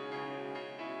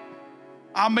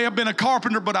 I may have been a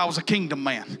carpenter, but I was a kingdom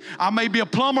man. I may be a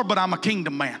plumber, but I'm a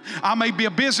kingdom man. I may be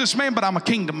a businessman, but I'm a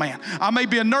kingdom man. I may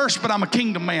be a nurse, but I'm a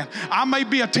kingdom man. I may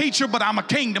be a teacher, but I'm a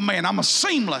kingdom man. I'm a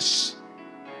seamless.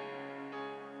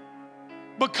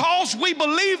 Because we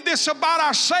believe this about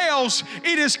ourselves,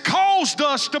 it has caused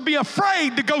us to be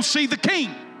afraid to go see the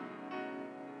king.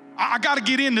 I got to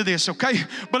get into this, okay?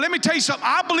 But let me tell you something.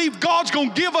 I believe God's going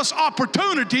to give us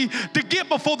opportunity to get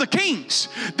before the kings.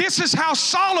 This is how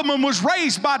Solomon was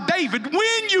raised by David.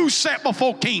 When you set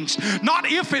before kings,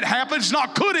 not if it happens,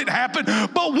 not could it happen,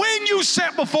 but when you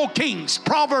set before kings.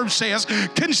 Proverbs says,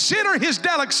 consider his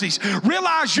delicacies.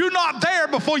 Realize you're not there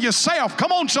before yourself.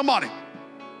 Come on, somebody.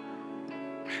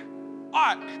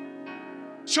 All right.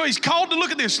 So he's called to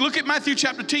look at this. Look at Matthew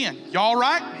chapter 10. Y'all all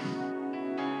right?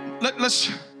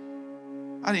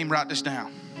 I didn't even write this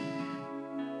down.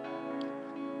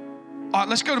 All right,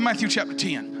 let's go to Matthew chapter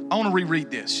 10. I want to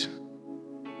reread this.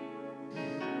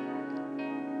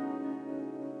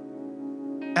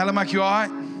 Alamac, you all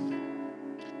right?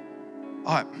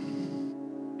 All right.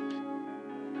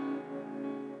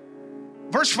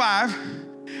 Verse 5.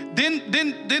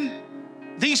 Then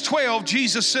these 12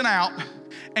 Jesus sent out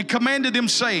and commanded them,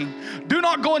 saying, do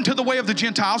not go into the way of the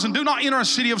Gentiles, and do not enter a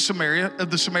city of Samaria,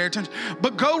 of the Samaritans,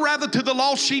 but go rather to the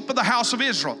lost sheep of the house of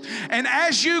Israel. And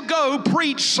as you go,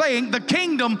 preach, saying, the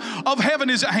kingdom of heaven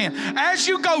is at hand. As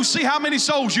you go, see how many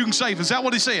souls you can save. Is that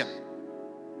what he said?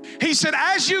 He said,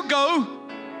 as you go,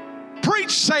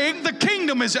 preach, saying, the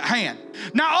kingdom is at hand.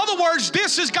 Now, in other words,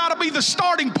 this has got to be the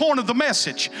starting point of the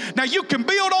message. Now, you can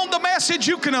build on the message,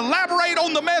 you can elaborate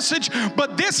on the message,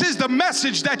 but this is the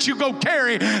message that you go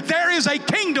carry. There is a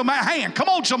kingdom at hand. Come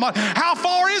on, somebody. How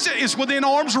far is it? It's within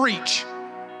arm's reach.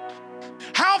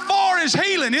 How far is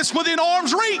healing? It's within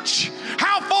arm's reach.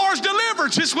 How far is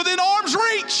deliverance? It's within arm's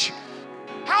reach.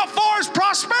 How far is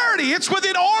prosperity? It's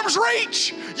within arm's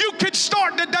reach. You can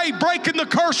start today breaking the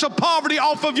curse of poverty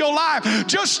off of your life.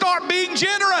 Just start being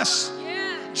generous.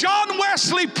 John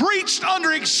Wesley preached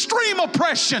under extreme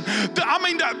oppression.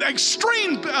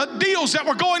 Extreme deals that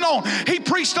were going on. He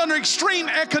preached under extreme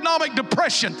economic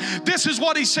depression. This is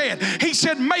what he said. He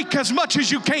said, make as much as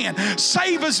you can,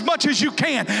 save as much as you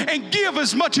can, and give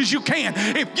as much as you can.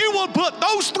 If you will put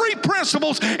those three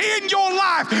principles in your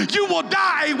life, you will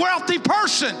die a wealthy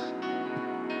person.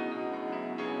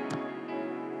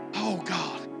 Oh,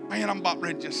 God. Man, I'm about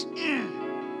ready to just...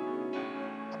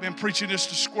 been preaching this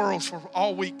to squirrels for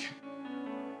all week.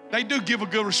 They do give a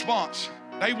good response.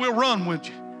 They will run with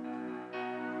you.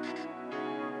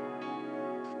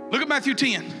 Look at Matthew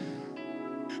 10.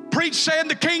 Preach, saying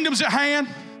the kingdom's at hand.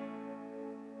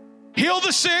 Heal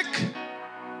the sick.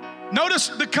 Notice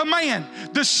the command.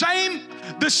 The same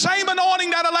anointing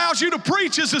that allows you to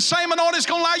preach is the same anointing that's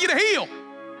going to allow you to heal.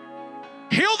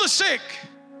 Heal the sick.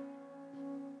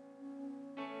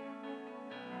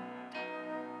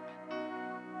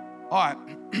 All right.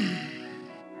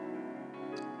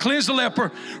 Cleanse the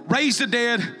leper, raise the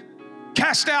dead,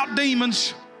 cast out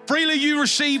demons. Freely you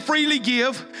receive, freely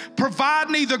give. Provide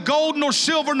neither gold nor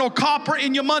silver nor copper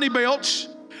in your money belts,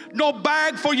 nor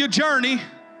bag for your journey,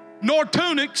 nor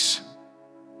tunics,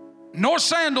 nor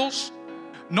sandals,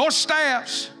 nor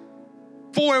staffs,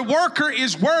 for a worker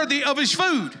is worthy of his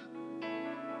food.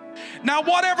 Now,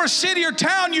 whatever city or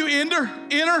town you enter,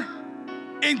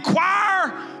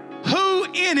 inquire who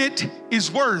in it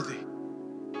is worthy.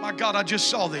 My God, I just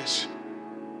saw this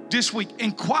week.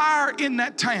 Inquire in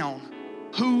that town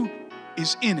who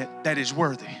is in it that is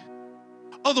worthy.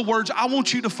 Other words, I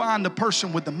want you to find the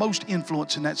person with the most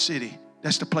influence in that city.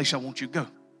 That's the place I want you to go.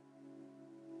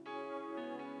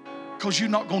 Because you're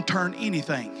not going to turn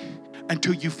anything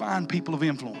until you find people of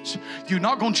influence. You're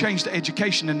not going to change the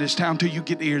education in this town until you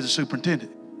get the ear of the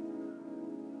superintendent,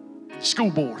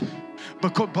 school board.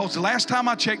 Because the last time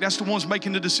I checked, that's the ones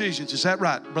making the decisions. Is that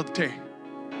right, Brother Terry?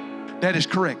 That is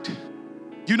correct.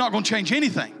 You're not going to change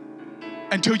anything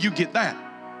until you get that.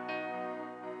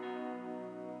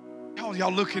 Y'all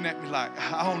looking at me like,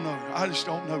 I don't know. I just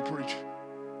don't know, preacher.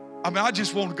 I mean, I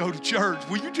just want to go to church.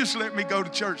 Will you just let me go to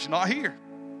church? Not here.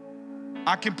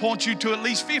 I can point you to at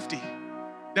least 50.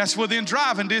 That's within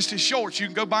driving distance shorts. You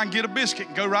can go by and get a biscuit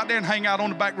and go right there and hang out on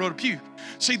the back row of the pew.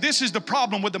 See, this is the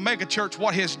problem with the mega church,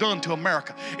 what it has done to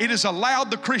America. It has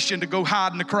allowed the Christian to go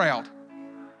hide in the crowd.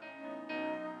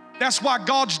 That's why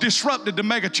God's disrupted the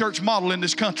mega church model in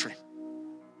this country.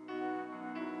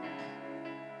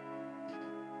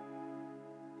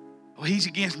 Well, he's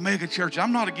against mega churches.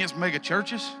 I'm not against mega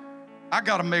churches. I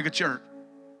got a mega church.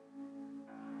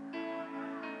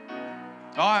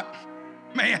 All right.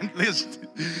 Man, listen.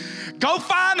 Go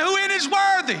find who it is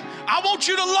worthy. I want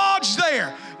you to lodge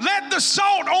there. Let the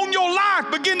salt on your life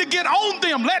begin to get on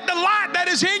them. Let the light that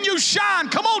is in you shine.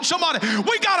 Come on, somebody.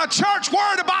 We got a church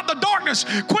worried about the darkness.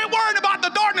 Quit worrying about the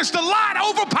darkness. The light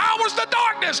overpowers the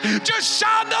darkness. Just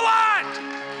shine the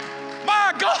light.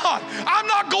 My God, I'm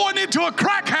not going into a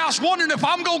crack house wondering if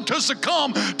I'm going to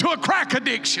succumb to a crack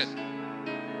addiction.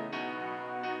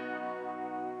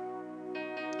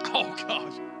 Oh,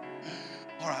 God.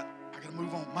 All right, I got to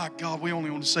move on. My God, we only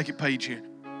on the second page here.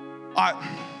 All right,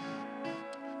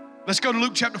 let's go to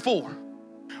Luke chapter 4.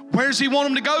 Where does he want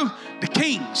them to go? The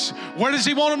kings. Where does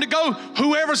he want them to go?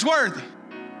 Whoever's worthy.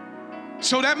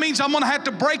 So that means I'm going to have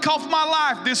to break off my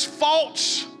life this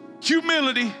false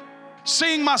humility,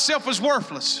 seeing myself as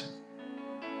worthless.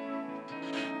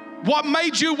 What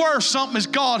made you worth something is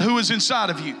God who is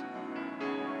inside of you.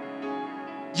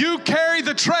 You carry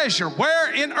the treasure.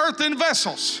 Where? In earthen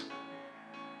vessels.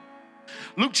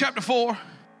 Luke chapter 4.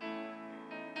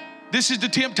 This is the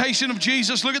temptation of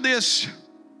Jesus. Look at this.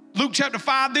 Luke chapter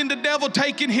 5. Then the devil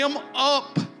taking him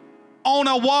up on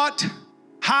a what?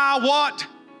 High what?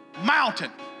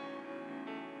 Mountain.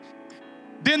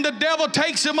 Then the devil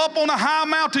takes him up on a high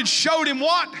mountain, showed him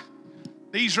what?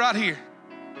 These right here.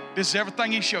 This is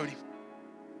everything he showed him.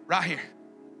 Right here.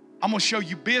 I'm going to show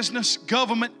you business,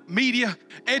 government, media,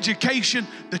 education,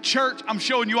 the church. I'm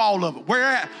showing you all of it. Where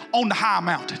at? On the high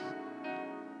mountain.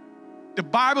 The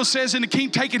Bible says in the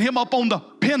king, taking him up on the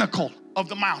pinnacle of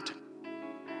the mountain.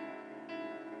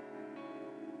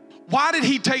 Why did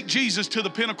he take Jesus to the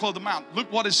pinnacle of the mountain?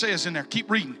 Look what it says in there. Keep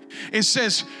reading. It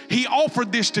says, he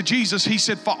offered this to Jesus. He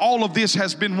said, for all of this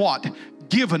has been what?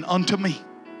 Given unto me.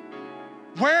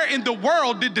 Where in the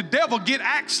world did the devil get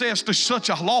access to such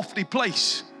a lofty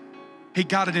place? He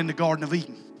got it in the Garden of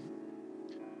Eden.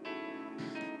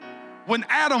 When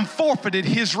Adam forfeited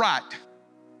his right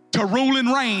to rule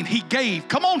and reign, he gave,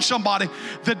 come on somebody,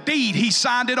 the deed, he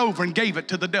signed it over and gave it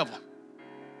to the devil.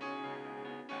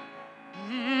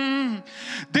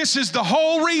 This is the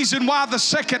whole reason why the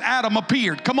second Adam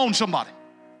appeared. Come on somebody.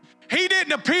 He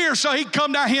didn't appear so he'd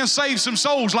come down here and save some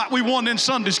souls like we won in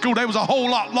Sunday school. There was a whole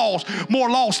lot lost, more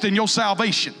lost in your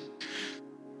salvation.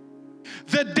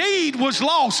 The deed was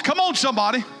lost. Come on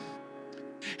somebody.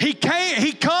 He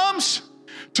comes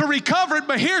to recover it,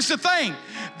 but here's the thing.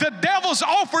 The devil's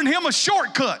offering him a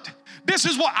shortcut. This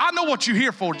is what, I know what you're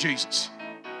here for, Jesus.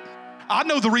 I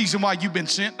know the reason why you've been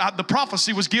sent. The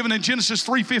prophecy was given in Genesis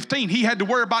 3:15. He had to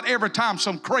worry about every time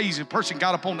some crazy person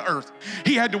got up on the earth.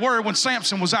 He had to worry when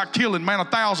Samson was out killing,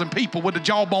 1,000 people with the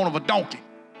jawbone of a donkey.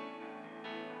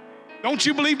 Don't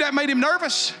you believe that made him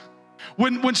nervous?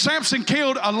 When Samson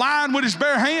killed a lion with his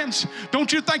bare hands,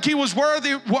 don't you think he was worried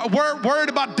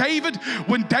about David?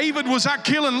 When David was out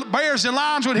killing bears and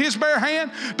lions with his bare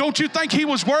hand, don't you think he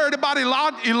was worried about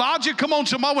Elijah? Come on,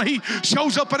 somebody, when he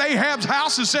shows up at Ahab's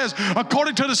house and says,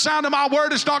 according to the sound of my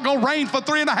word, it's not going to rain for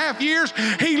 3.5 years.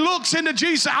 He looks into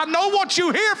Jesus. I know what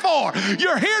you're here for.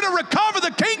 You're here to recover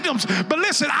the kingdoms. But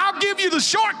listen, I'll give you the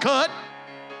shortcut.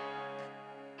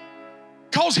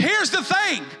 Because here's the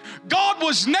thing. God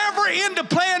was never into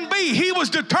plan B. He was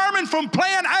determined from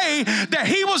plan A that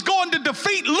he was going to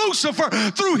defeat Lucifer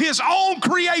through his own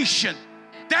creation.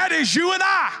 That is you and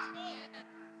I.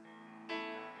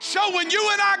 So when you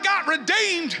and I got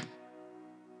redeemed,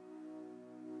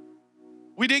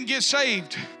 we didn't get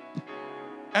saved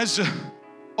as an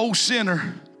old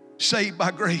sinner saved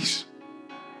by grace.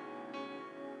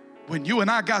 When you and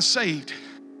I got saved,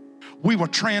 we were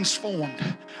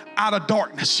transformed out of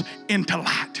darkness into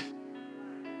light.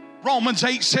 Romans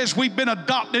 8 says we've been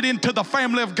adopted into the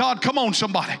family of God. Come on,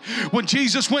 somebody. When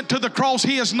Jesus went to the cross,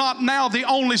 he is not now the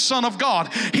only Son of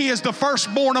God. He is the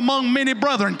firstborn among many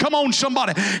brethren. Come on,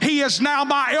 somebody. He is now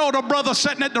my elder brother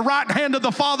sitting at the right hand of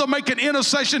the Father making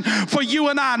intercession for you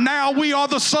and I. Now we are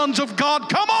the sons of God.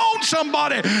 Come on,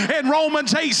 somebody. And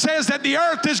Romans 8 says that the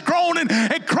earth is groaning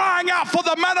and crying out for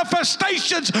the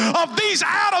manifestations of these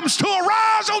atoms to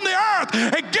arise on the earth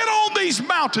and get on these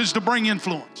mountains to bring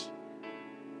influence.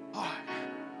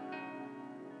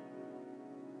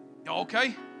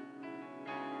 Okay?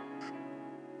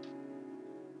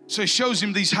 So he shows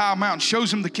him these high mountains,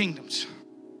 shows him the kingdoms.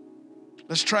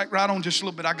 Let's track right on just a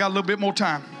little bit. I got a little bit more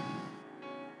time.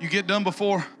 You get done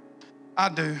before I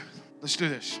do. Let's do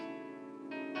this.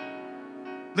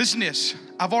 Listen to this.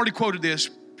 I've already quoted this.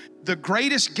 The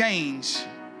greatest gains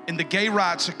in the gay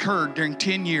rights occurred during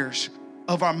 10 years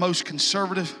of our most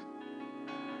conservative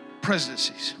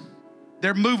presidencies.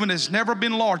 Their movement has never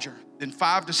been larger than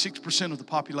 5 to 6% of the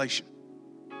population.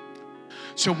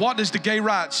 So what does the gay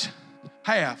rights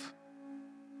have?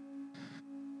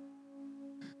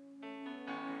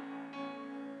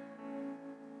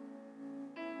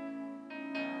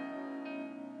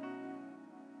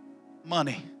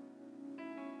 Money.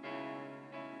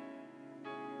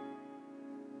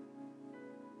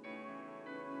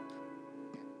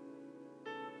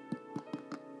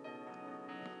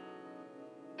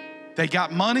 They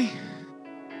got money.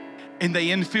 And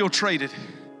they infiltrated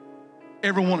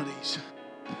every one of these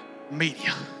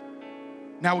media.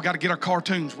 Now we got to get our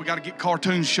cartoons. We got to get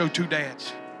cartoons show two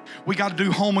dads. We got to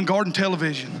do home and garden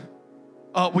television.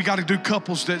 We got to do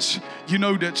couples that's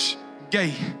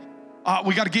gay.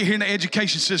 We got to get here in the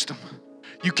education system.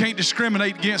 You can't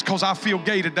discriminate against because I feel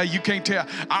gay today. You can't tell.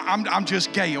 I'm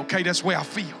just gay, okay? That's the way I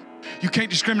feel. You can't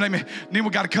discriminate me. And then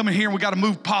we got to come in here and we got to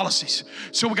move policies.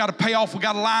 So we got to pay off. We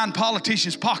got to line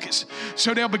politicians' pockets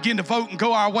so they'll begin to vote and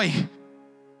go our way.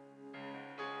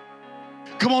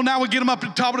 Come on, now we get them up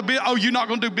at the top of the bill. Oh, you're not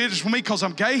going to do business with me because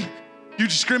I'm gay? You're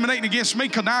discriminating against me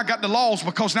because now I got the laws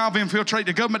because now I've infiltrated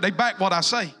the government. They back what I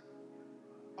say.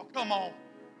 Oh, come on.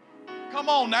 Come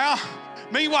on now.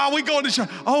 Meanwhile, we go to church.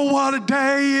 Oh, what a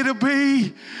day it'll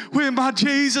be when my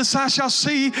Jesus I shall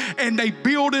see. And they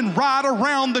building right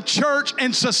around the church,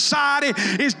 and society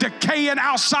is decaying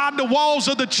outside the walls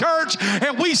of the church.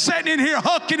 And we sitting in here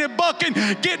hucking and bucking,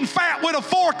 getting fat with a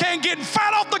fork and getting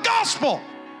fat off the gospel.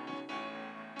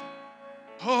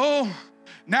 Oh,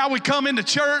 now we come into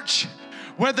church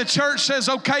where the church says,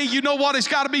 okay, you know what? It's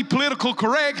got to be political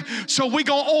correct. So we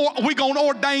gonna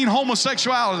ordain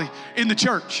homosexuality in the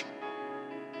church.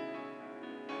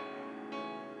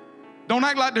 Don't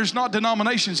act like there's not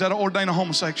denominations that ordain a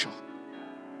homosexual.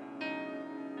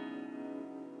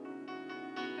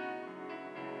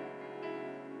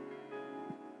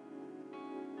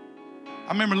 I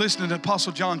remember listening to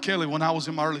Apostle John Kelly when I was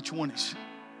in my early 20s.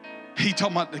 He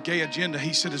talked about the gay agenda.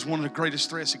 He said it's one of the greatest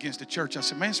threats against the church. I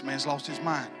said, man, this man's lost his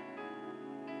mind.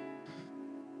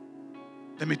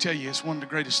 Let me tell you, it's one of the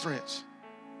greatest threats.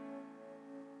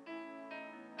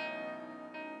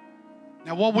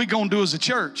 Now, what we going to do as a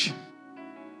church,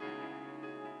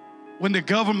 when the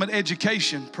government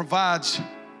education provides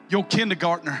your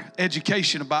kindergartner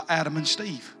education about Adam and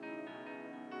Steve.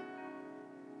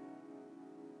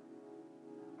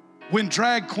 When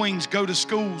drag queens go to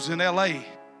schools in LA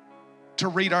to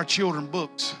read our children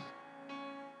books.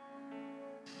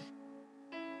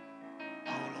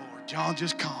 Oh Lord, John,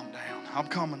 just calm down. I'm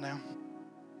calming down.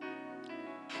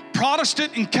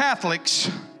 Protestant and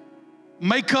Catholics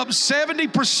make up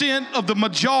 70% of the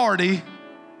majority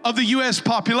of the U.S.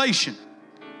 population.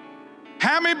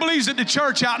 How many believes that the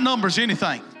church outnumbers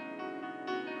anything?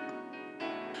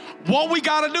 What we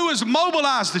got to do is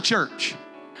mobilize the church.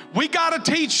 We got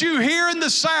to teach you here in the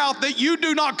South that you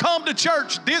do not come to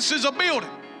church. This is a building.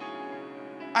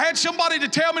 I had somebody to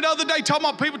tell me the other day,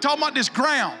 people talking about this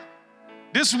ground.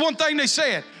 This is one thing they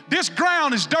said. This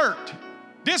ground is dirt.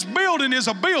 This building is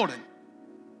a building.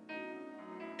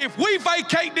 If we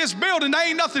vacate this building, there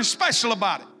ain't nothing special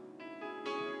about it.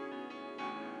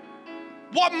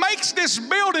 What makes this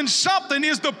building something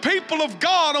is the people of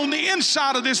God on the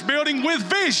inside of this building with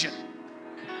vision.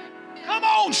 Come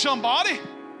on, somebody.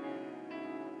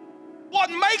 What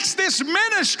makes this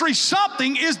ministry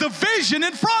something is the vision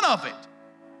in front of it.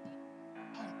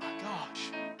 Oh my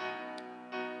gosh.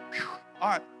 Whew. All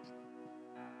right.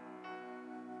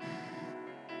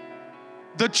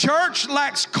 The church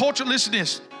lacks culture. Listen to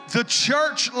this. The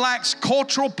church lacks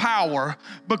cultural power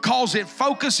because it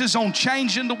focuses on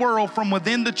changing the world from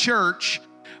within the church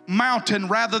mountain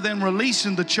rather than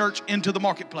releasing the church into the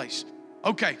marketplace.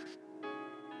 Okay.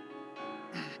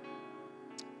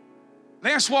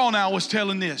 Lance Wallnau was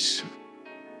telling this.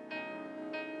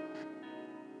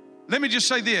 Let me just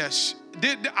say this.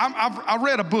 I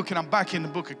read a book, and I'm back in the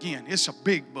book again. It's a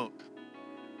big book.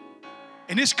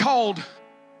 And it's called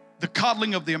The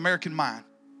Coddling of the American Mind.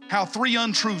 How 3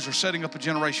 untruths are setting up a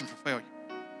generation for failure.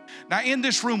 Now, in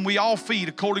this room, we all feed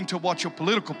according to what your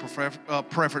political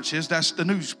preference is. That's the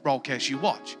news broadcast you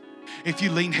watch. If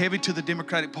you lean heavy to the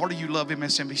Democratic Party, you love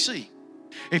MSNBC.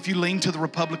 If you lean to the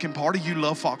Republican Party, you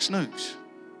love Fox News.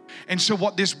 And so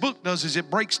what this book does is it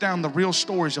breaks down the real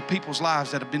stories of people's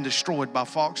lives that have been destroyed by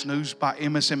Fox News, by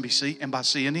MSNBC, and by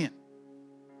CNN.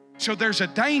 So there's a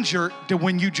danger to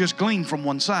when you just glean from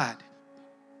one side.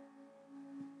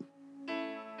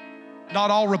 Not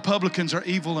all Republicans are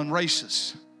evil and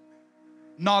racist.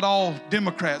 Not all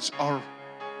Democrats are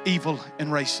evil and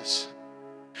racist.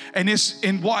 And it's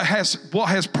in what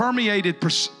has permeated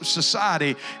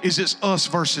society is it's us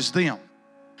versus them.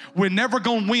 We're never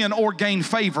going to win or gain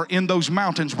favor in those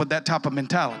mountains with that type of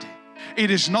mentality.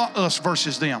 It is not us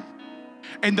versus them.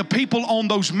 And the people on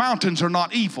those mountains are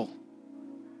not evil.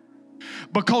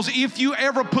 Because if you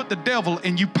ever put the devil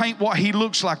and you paint what he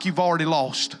looks like, you've already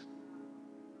lost.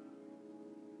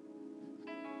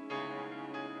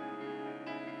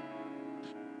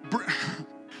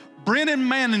 Brennan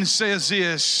Manning says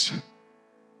this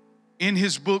in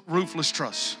his book, Ruthless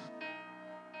Trust,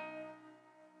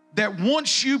 that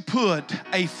once you put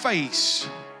a face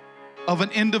of an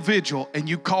individual and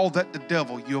you call that the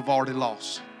devil, you have already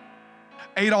lost.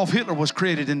 Adolf Hitler was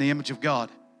created in the image of God.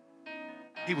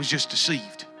 He was just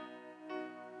deceived.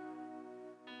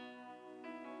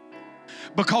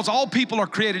 Because all people are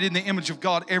created in the image of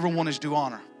God, everyone is due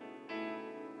honor.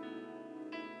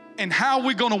 And how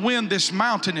we're going to win this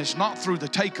mountain is not through the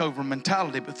takeover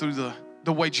mentality, but through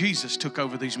the way Jesus took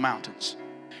over these mountains.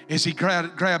 Is he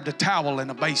grabbed a towel and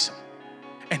a basin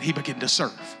and he began to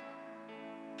serve.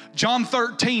 John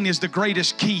 13 is the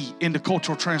greatest key into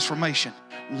cultural transformation.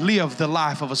 Live the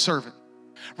life of a servant.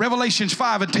 Revelations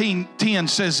 5 and 10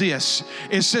 says this.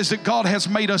 It says that God has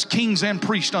made us kings and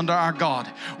priests under our God.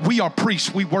 We are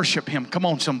priests. We worship him. Come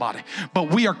on, somebody. But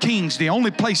we are kings. The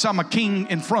only place I'm a king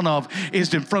in front of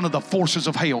is in front of the forces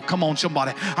of hell. Come on,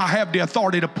 somebody. I have the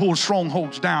authority to pull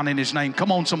strongholds down in his name.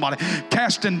 Come on, somebody.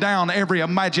 Casting down every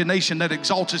imagination that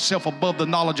exalts itself above the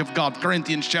knowledge of God.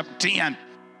 Corinthians chapter 10.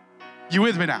 You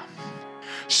with me now?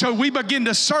 So we begin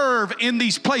to serve in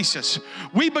these places.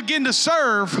 We begin to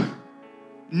serve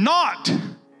not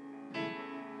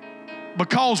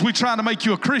because we're trying to make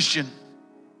you a Christian,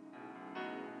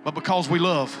 but because we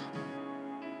love.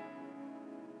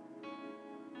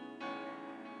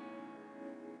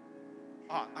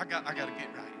 Oh, I got to get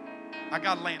right. I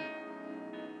got to land.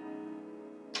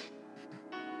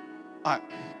 All right.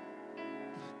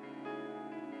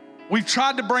 We've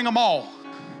tried to bring them all.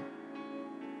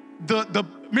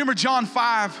 Remember John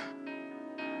 5,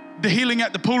 the healing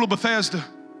at the pool of Bethesda?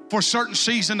 For a certain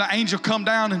season, the angel come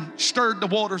down and stirred the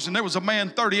waters, and there was a man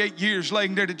 38 years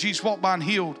laying there that Jesus walked by and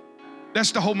healed.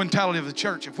 That's the whole mentality of the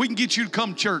church. If we can get you to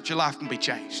come to church, your life can be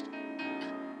changed.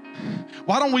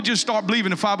 Why don't we just start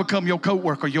believing if I become your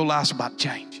co-worker, your life's about to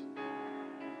change?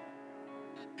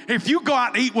 If you go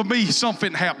out and eat with me,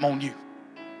 something happen on you.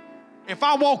 If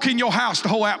I walk in your house, the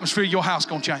whole atmosphere of your house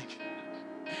going to change.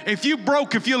 If you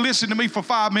broke, if you listen to me for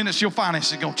 5 minutes, your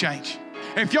finances are going to change.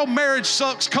 If your marriage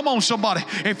sucks, come on, somebody.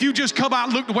 If you just come out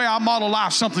and look the way I model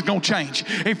life, something's going to change.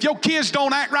 If your kids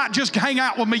don't act right, just hang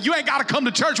out with me. You ain't got to come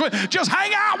to church with me. Just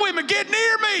hang out with me. Get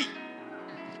near me.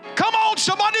 Come on,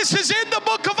 somebody. This is in the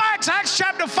book of Acts. Acts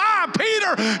chapter 5.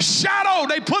 Peter, shadow.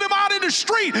 They put him out in the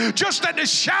street just that the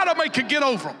shadow could get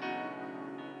over him.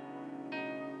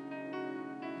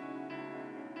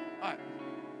 All right.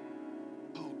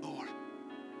 Oh, Lord.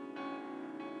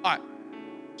 All right.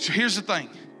 So here's the thing.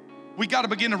 We got to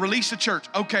begin to release the church.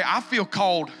 Okay, I feel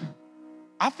called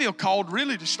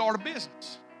really to start a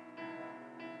business.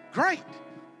 Great.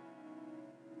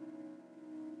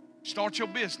 Start your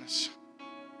business.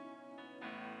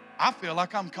 I feel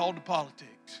like I'm called to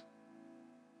politics.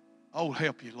 Oh,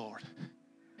 help you, Lord.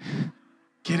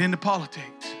 Get into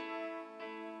politics.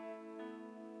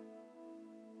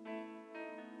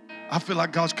 I feel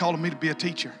like God's calling me to be a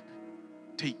teacher.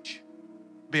 Teach.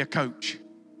 Be a coach.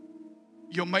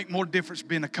 You'll make more difference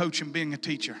being a coach and being a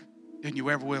teacher than you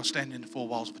ever will standing in the four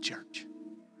walls of a church.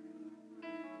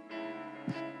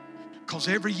 Because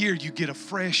every year you get a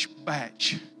fresh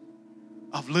batch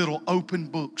of little open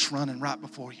books running right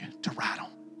before you to write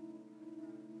on.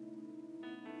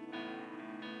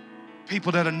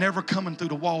 People that are never coming through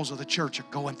the walls of the church are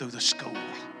going through the school.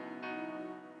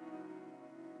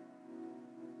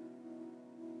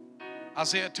 I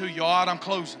say it to you, all right, I'm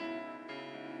closing.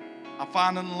 I'm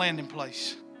finding a landing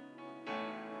place.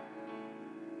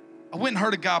 I went and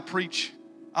heard a guy preach.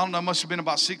 I don't know, it must have been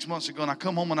about 6 months ago. And I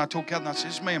come home and I told Catherine, I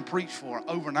said, this man preached for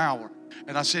over an hour.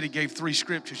 And I said he gave 3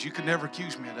 scriptures. You could never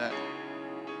accuse me of that.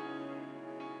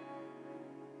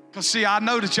 Because see, I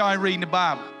know that y'all ain't reading the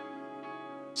Bible.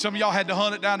 Some of y'all had to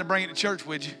hunt it down to bring it to church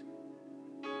with you.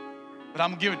 But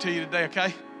I'm going to give it to you today,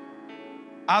 okay?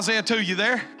 Isaiah 2, you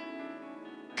there?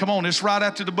 Come on, it's right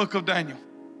after the book of Daniel.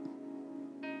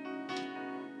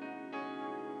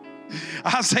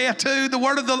 Isaiah 2, the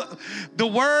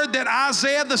word that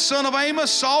Isaiah the son of Amos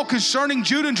saw concerning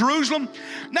Judah and Jerusalem.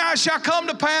 Now it shall come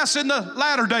to pass in the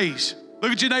latter days.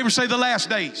 Look at your neighbor, say the last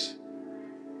days.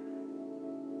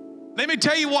 Let me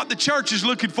tell you what the church is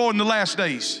looking for in the last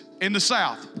days in the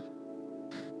South.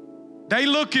 They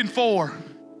looking for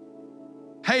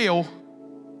hell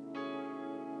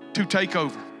to take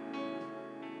over.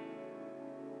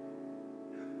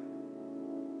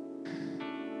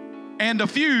 And a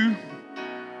few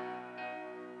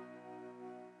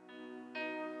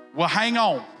will hang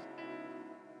on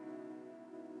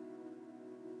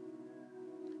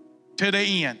to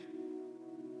the end.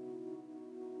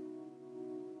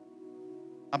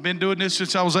 I've been doing this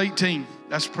since I was 18.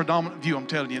 That's the predominant view, I'm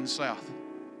telling you, in the South.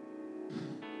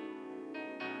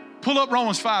 Pull up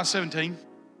Romans 5:17.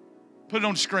 Put it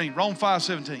on the screen, Romans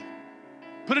 5:17.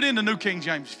 Put it in the New King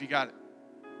James if you got it.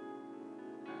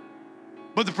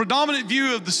 But the predominant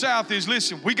view of the South is,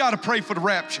 listen, we got to pray for the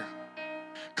rapture.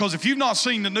 Because if you've not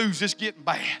seen the news, it's getting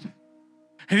bad.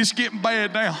 And it's getting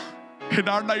bad now in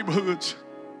our neighborhoods.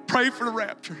 Pray for the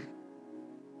rapture.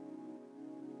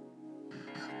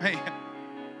 Man,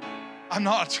 I'm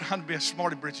not trying to be a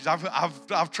smarty britches.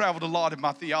 I've traveled a lot in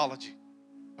my theology.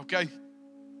 Okay?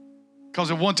 Because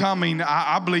at one time,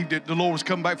 I believed that the Lord was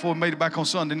coming back before we made it back on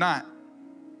Sunday night.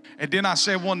 And then I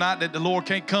said one night that the Lord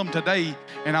can't come today,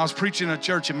 and I was preaching in a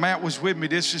church, and Matt was with me.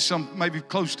 This is maybe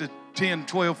close to 10,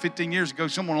 12, 15 years ago,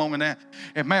 somewhere along in that.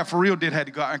 And Matt for real had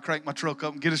to go out and crank my truck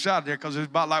up and get us out of there because it was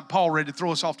about like Paul ready to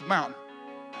throw us off the mountain.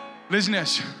 Listen to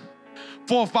this.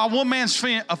 For if by one man's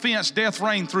offense death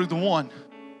reigned through the one,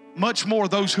 much more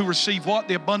those who receive what?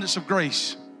 The abundance of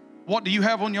grace. What do you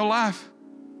have on your life?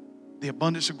 The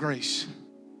abundance of grace.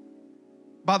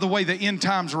 By the way, the end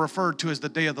times are referred to as the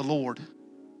day of the Lord,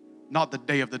 not the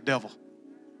day of the devil.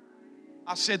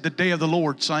 I said the day of the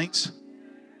Lord, saints.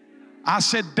 I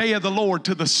said day of the Lord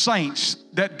to the saints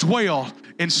that dwell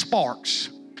in Sparks.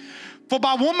 For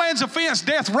by one man's offense,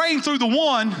 death reigned through the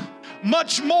one,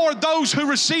 much more those who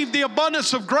receive the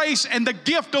abundance of grace and the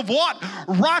gift of what?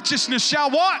 Righteousness shall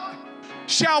what?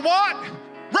 Shall what?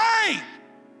 Reign.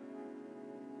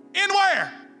 In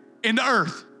where? In the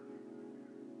earth.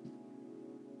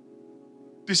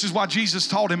 This is why Jesus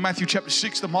taught in Matthew chapter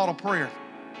 6 the model prayer.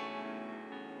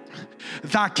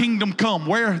 Thy kingdom come.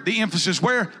 Where? The emphasis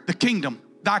where? The kingdom.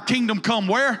 Thy kingdom come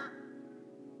where?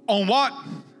 On what?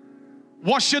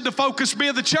 What should the focus be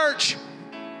of the church?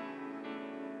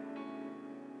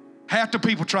 Half the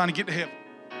people trying to get to heaven.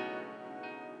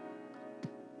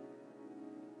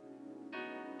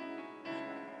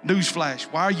 Newsflash,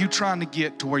 why are you trying to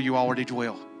get to where you already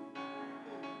dwell?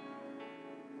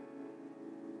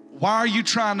 Why are you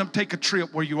trying to take a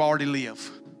trip where you already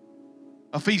live?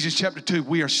 Ephesians chapter 2,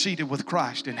 we are seated with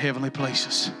Christ in heavenly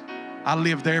places. I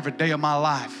live there every day of my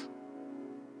life.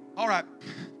 All right.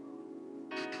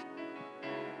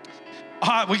 All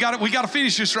right, we got to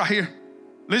finish this right here.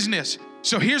 Listen to this.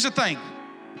 So here's the thing.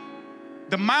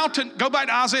 The mountain, go back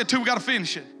to Isaiah 2, we got to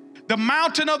finish it. The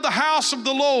mountain of the house of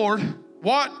the Lord,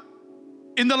 what?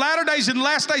 In the latter days, in the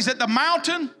last days, that the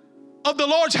mountain of the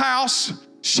Lord's house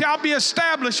shall be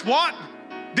established, what?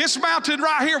 This mountain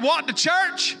right here, what? The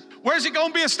church? Where's it going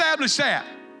to be established at?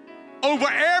 Over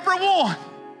everyone.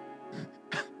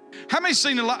 How many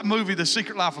seen the movie The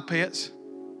Secret Life of Pets?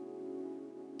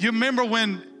 You remember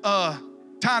when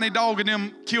Tiny Dog and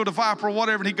them killed a viper or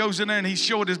whatever, and he goes in there and he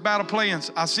showed his battle plans.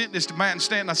 I sent this to Matt and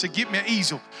Stanton. I said, get me an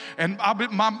easel. And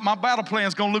my battle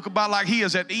plan's going to look about like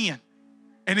his at the end.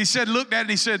 And he said, looked at it, and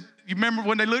he said, you remember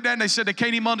when they looked at it and they said they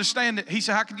can't even understand it? He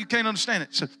said, how can you can't understand it?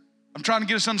 He said, I'm trying to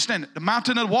get us to understand it. The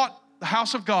mountain of what? The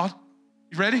house of God.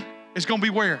 You ready? It's going to be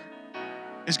where?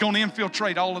 It's going to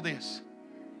infiltrate all of this.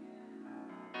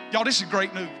 Y'all, this is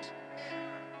great news.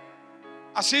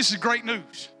 I said this is great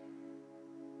news.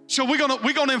 So we're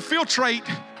gonna infiltrate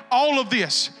all of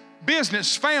this.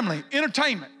 Business, family,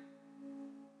 entertainment.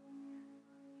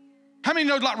 How many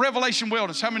know like Revelation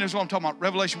Wellness? How many knows what I'm talking about?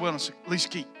 Revelation Wellness, Lisa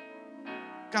Keat.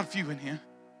 Got a few in here.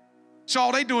 So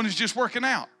all they doing is just working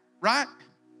out, right?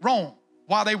 Wrong.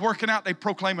 While they working out, they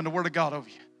proclaiming the word of God over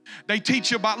you. They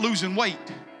teach you about losing weight.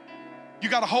 You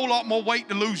got a whole lot more weight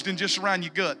to lose than just around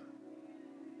your gut.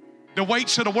 The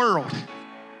weights of the world,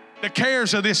 the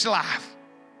cares of this life.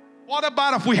 What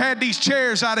about if we had these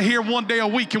chairs out of here one day a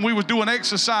week and we was doing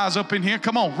exercise up in here?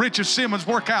 Come on, Richard Simmons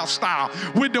workout style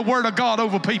with the Word of God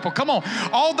over people. Come on.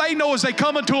 All they know is they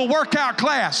come into a workout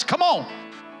class. Come on.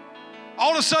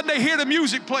 All of a sudden they hear the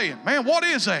music playing. Man, what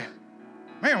is that?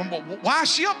 Man, why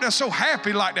is she up there so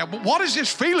happy like that? What is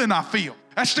this feeling I feel?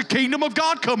 That's the kingdom of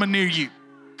God coming near you.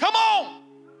 Come on.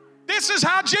 This is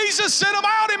how Jesus sent them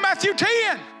out in Matthew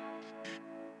 10.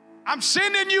 I'm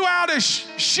sending you out as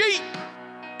sheep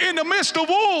in the midst of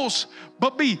wolves,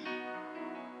 but be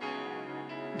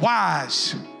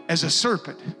wise as a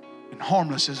serpent and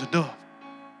harmless as a dove.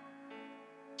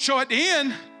 So at the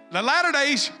end, the latter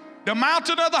days, the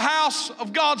mountain of the house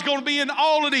of God's going to be in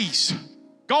all of these.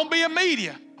 Going to be in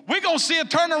media. We're going to see a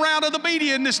turnaround of the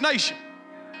media in this nation.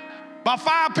 About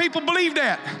 5 people believe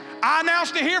that. I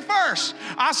announced it here first.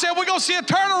 I said we're going to see a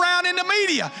turnaround in the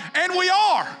media, and we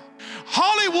are.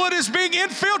 Hollywood is being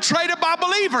infiltrated by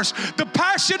believers. The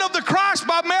Passion of the Christ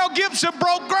by Mel Gibson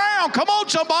broke ground. Come on,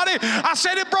 somebody. I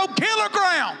said it broke killer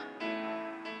ground.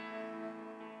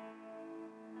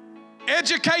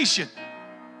 Education.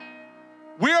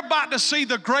 We're about to see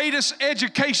the greatest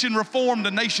education reform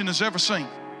the nation has ever seen.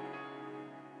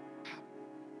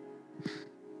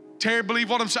 Terry, believe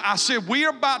what I'm saying? I said we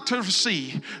are about to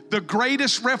see the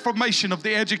greatest reformation of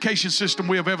the education system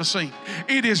we have ever seen.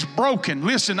 It is broken.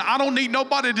 Listen, I don't need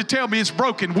nobody to tell me it's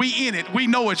broken. We in it. We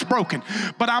know it's broken.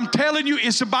 But I'm telling you,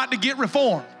 it's about to get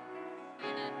reformed.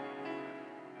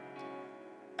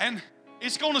 And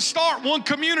it's going to start one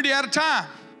community at a time.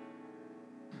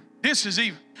 This is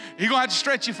even. You're going to have to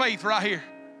stretch your faith right here.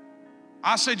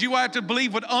 I said you have to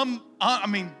believe with, you're going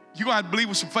to have to believe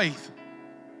with some faith.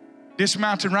 This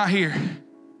mountain right here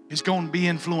is going to be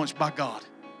influenced by God.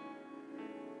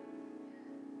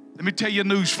 Let me tell you a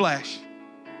news flash.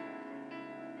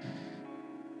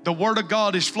 The Word of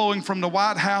God is flowing from the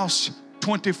White House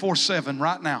 24/7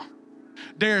 right now.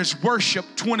 There's worship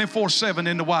 24/7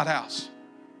 in the White House.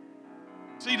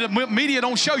 See, the media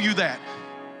don't show you that.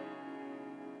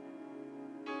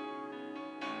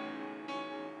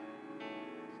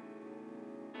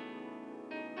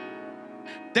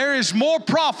 There is more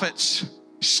prophets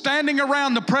standing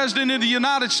around the President of the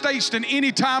United States than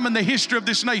any time in the history of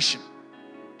this nation.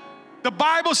 The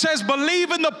Bible says,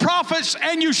 believe in the prophets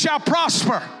and you shall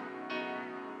prosper.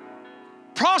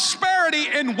 Prosperity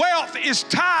and wealth is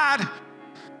tied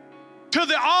to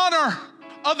the honor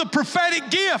of the prophetic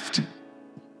gift.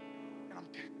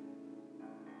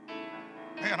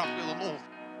 Man, I feel the Lord.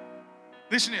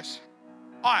 Listen to this.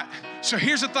 All right, so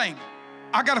here's the thing.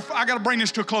 I gotta bring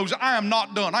this to a close. I am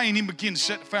not done. I ain't even beginning to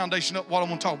set the foundation up what I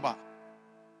want to talk about.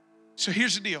 So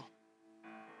here's the deal.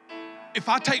 If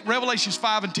I take Revelations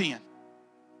 5 and 10,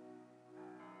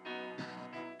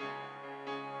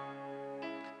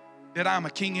 that I'm a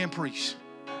king and priest,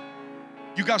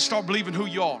 you got to start believing who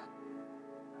you are.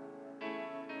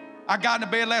 I got in the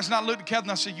bed last night, looked at Catherine,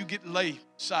 and I said, you get to lay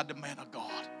beside the man of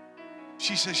God.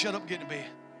 She said, shut up, get in the bed.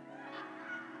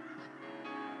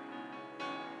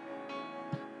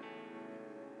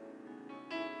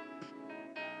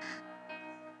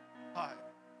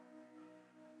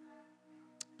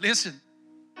 Listen.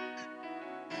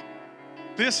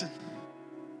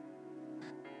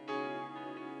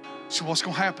 So what's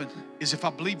going to happen is if I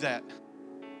believe that,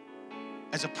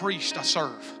 as a priest I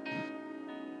serve,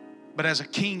 but as a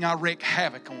king I wreak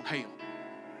havoc on hell.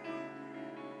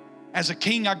 As a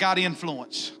king I got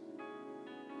influence.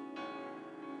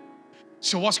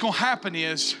 So what's going to happen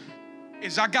is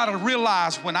I got to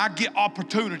realize when I get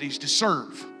opportunities to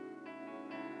serve,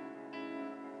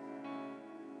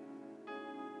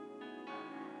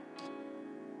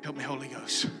 help me, Holy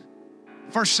Ghost.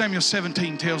 1 Samuel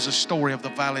 17 tells the story of the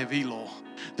valley of Elah.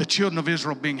 The children of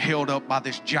Israel being held up by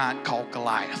this giant called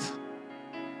Goliath.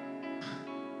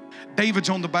 David's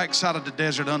on the backside of the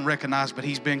desert unrecognized, but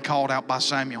he's been called out by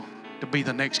Samuel to be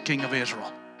the next king of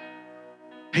Israel.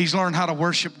 He's learned how to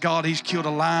worship God. He's killed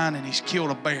a lion and he's killed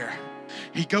a bear.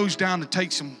 He goes down to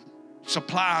take some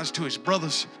supplies to his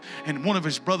brothers, and one of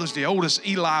his brothers, the oldest,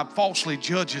 Eli, falsely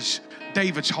judges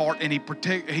David's heart, and he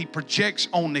projects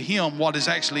onto him what is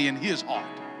actually in his heart.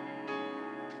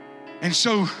 And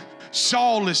so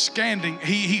Saul is scanning,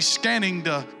 he's scanning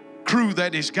the crew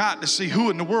that he's got to see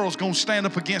who in the world is going to stand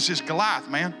up against this Goliath,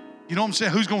 man. You know what I'm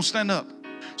saying? Who's going to stand up?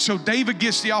 So David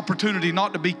gets the opportunity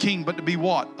not to be king, but to be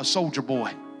what? A soldier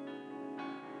boy.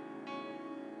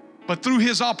 But through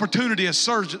his opportunity as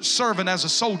serving as a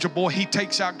soldier boy, he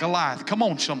takes out Goliath. Come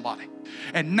on, somebody.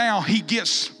 And now he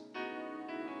gets,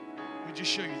 let me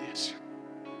just show you this.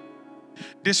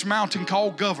 this mountain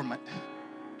called government.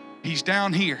 He's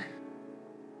down here.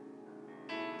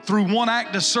 Through one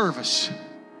act of service.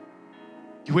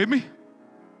 You with me?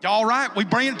 Y'all all right? We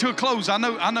bring it to a close. I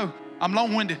know. I'm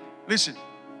long-winded. Listen.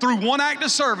 Through one act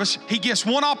of service, he gets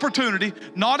one opportunity,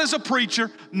 not as a preacher,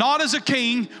 not as a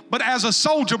king, but as a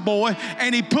soldier boy,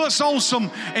 and he puts on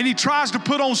and he tries to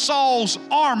put on Saul's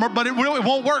armor, but it really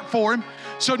won't work for him.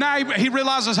 So now he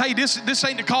realizes, hey, this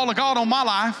ain't the call of God on my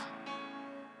life.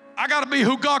 I got to be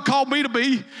who God called me to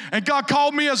be. And God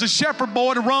called me as a shepherd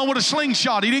boy to run with a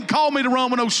slingshot. He didn't call me to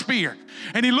run with no spear.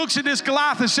 And he looks at this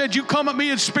Goliath and said, you come at me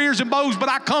in spears and bows, but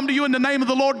I come to you in the name of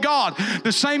the Lord God.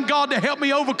 The same God that helped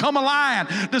me overcome a lion,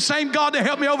 the same God that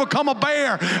helped me overcome a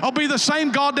bear, will be the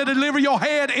same God that deliver your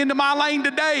head into my lane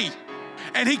today.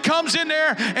 And he comes in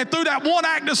there, and through that one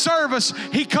act of service,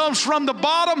 he comes from the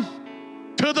bottom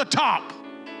to the top.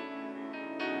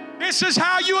 This is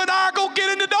how you and I are going to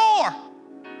get in the door.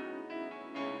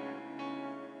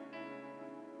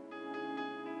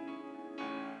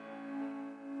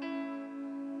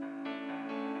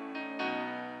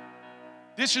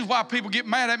 This is why people get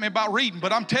mad at me about reading,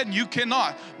 but I'm telling you, you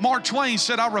cannot. Mark Twain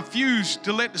said, I refuse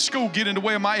to let the school get in the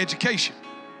way of my education.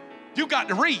 You got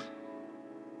to read.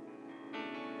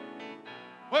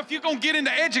 Well, if you're going to get in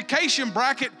the education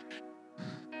bracket,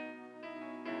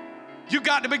 you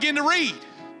got to begin to read.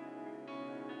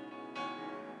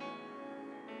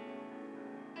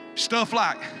 Stuff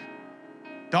like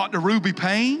Dr. Ruby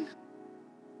Payne,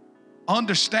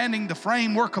 Understanding the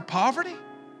Framework of Poverty.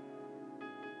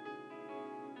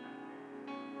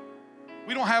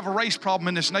 We don't have a race problem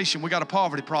in this nation. We got a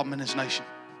poverty problem in this nation.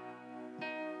 Oh,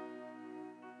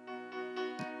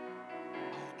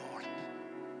 Lord.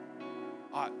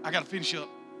 All right, I got to finish up.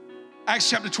 Acts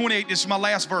chapter 28, this is my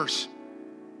last verse.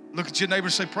 Look at your neighbor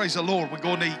and say, praise the Lord, we're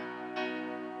going to eat.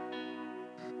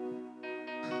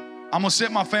 I'm going to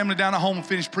set my family down at home and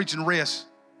finish preaching the rest.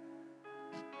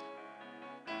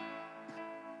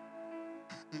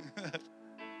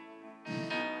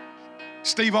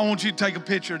 Steve, I want you to take a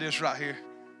picture of this right here.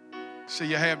 So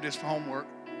you have this for homework.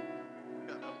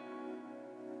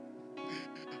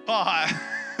 All right.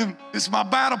 This is my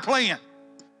battle plan.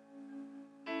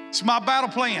 It's my battle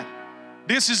plan.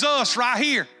 This is us right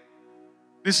here.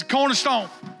 This is Cornerstone.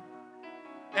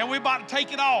 And we're about to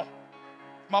take it all.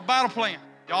 My battle plan.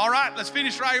 You all right? Let's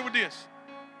finish right here with this.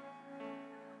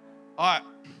 All right.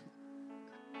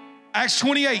 Acts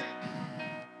 28,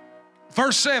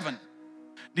 verse 7.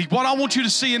 What I want you to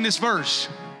see in this verse,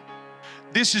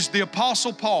 this is the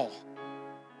Apostle Paul.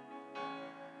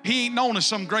 He ain't known as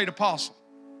some great apostle.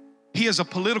 He is a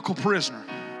political prisoner.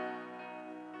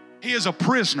 He is a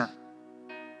prisoner.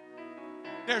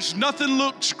 There's nothing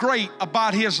looks great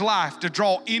about his life to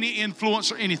draw any influence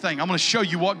or anything. I'm going to show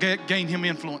you what gained him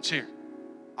influence here.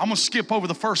 I'm going to skip over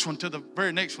the first one to the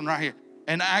very next one right here.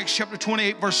 In Acts chapter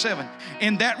 28, verse 7.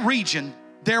 In that region,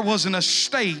 there was an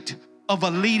estate of a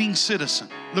leading citizen.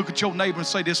 Look at your neighbor and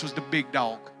say, this was the big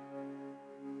dog.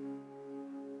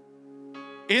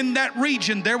 In that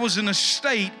region, there was an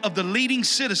estate of the leading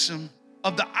citizen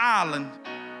of the island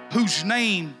whose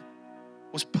name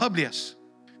was Publius,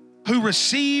 who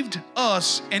received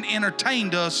us and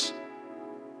entertained us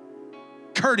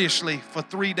courteously for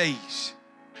 3 days.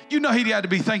 You know he had to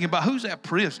be thinking about, who's that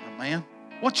prisoner, man?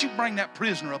 What you bring that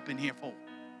prisoner up in here for?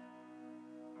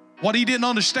 What he didn't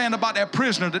understand about that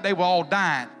prisoner, that they were all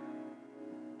dying.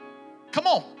 Come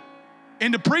on.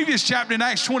 In the previous chapter in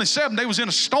Acts 27, they was in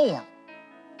a storm.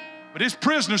 But this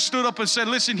prisoner stood up and said,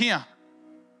 listen here.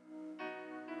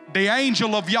 The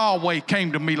angel of Yahweh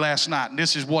came to me last night, and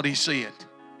this is what he said.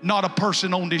 Not a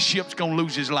person on this ship's going to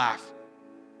lose his life.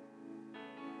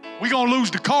 We're going to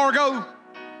lose the cargo.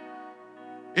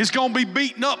 It's going to be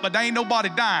beaten up, but there ain't nobody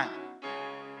dying.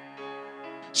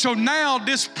 So now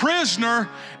this prisoner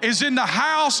is in the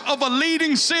house of a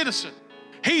leading citizen.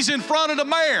 He's in front of the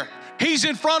mayor. He's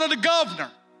in front of the governor.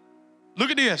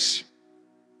 Look at this.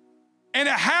 And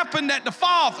it happened that the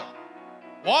father,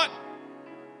 what?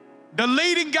 The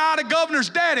leading guy, the governor's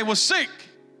daddy, was sick.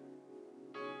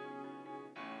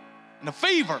 And a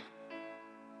fever.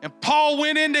 And Paul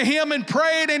went into him and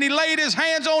prayed, and he laid his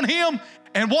hands on him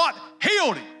and what?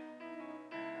 Healed him.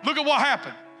 Look at what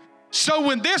happened. So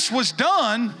when this was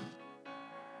done,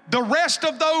 the rest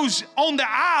of those on the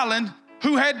island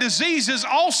who had diseases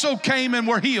also came and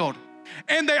were healed.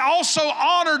 And they also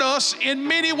honored us in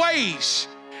many ways.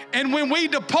 And when we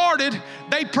departed,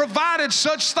 they provided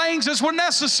such things as were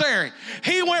necessary.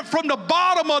 He went from the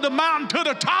bottom of the mountain to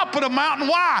the top of the mountain.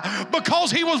 Why?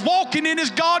 Because he was walking in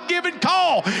his God-given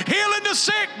call, healing the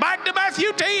sick, back to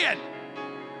Matthew 10.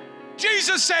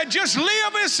 Jesus said, just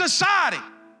live in society.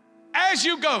 As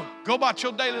you go about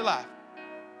your daily life.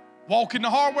 Walk in the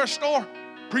hardware store,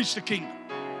 preach the kingdom.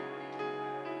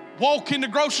 Walk in the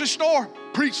grocery store,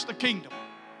 preach the kingdom.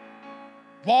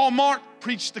 Walmart,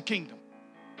 preach the kingdom.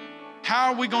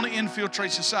 How are we going to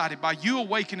infiltrate society? By you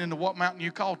awakening to what mountain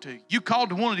you called to. You called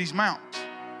to one of these mountains.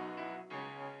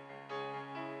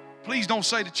 Please don't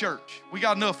say the church. We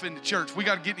got enough in the church. We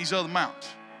got to get in these other mountains.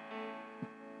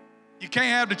 You can't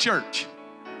have the church.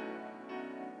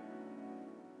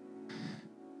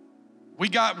 We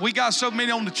got so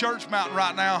many on the church mountain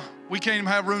right now, we can't even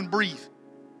have room to breathe.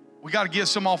 We got to get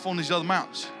some off on these other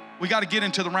mountains. We got to get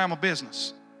into the realm of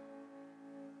business.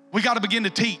 We got to begin to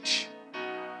teach.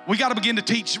 We got to begin to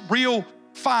teach real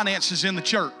finances in the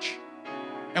church.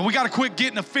 And we got to quit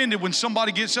getting offended when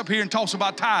somebody gets up here and talks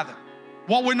about tithing.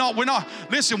 What we're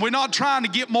not trying to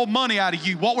get more money out of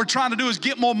you. What we're trying to do is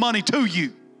get more money to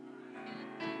you.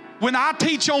 When I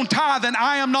teach on tithing,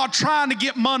 I am not trying to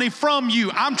get money from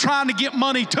you. I'm trying to get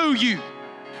money to you.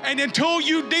 And until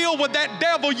you deal with that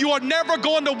devil, you are never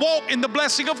going to walk in the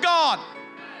blessing of God.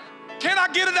 Can I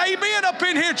get an amen up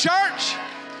in here, church?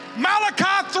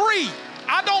 Malachi 3.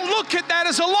 I don't look at that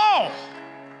as a law.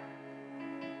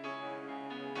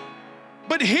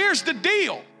 But here's the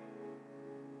deal.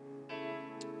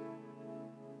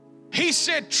 He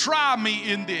said, try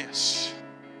me in this.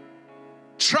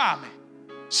 Try me.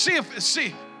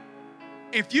 See,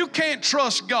 if you can't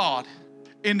trust God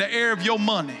in the area of your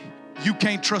money, you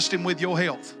can't trust Him with your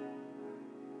health.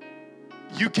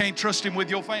 You can't trust Him with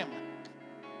your family.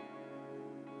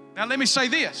 Now let me say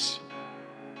this.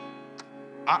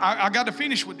 I got to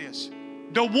finish with this.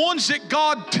 The ones that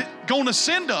God gonna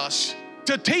send us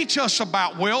to teach us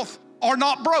about wealth are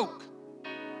not broke.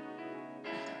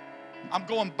 I'm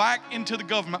going back into the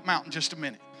government mountain just a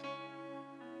minute.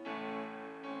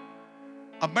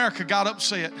 America got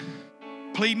upset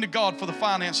pleading to God for the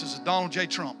finances of Donald J.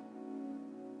 Trump.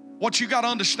 What you got to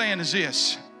understand is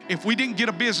this. If we didn't get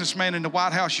a businessman in the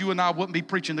White House, you and I wouldn't be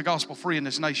preaching the gospel free in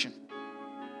this nation.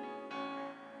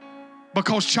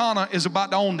 Because China is about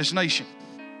to own this nation.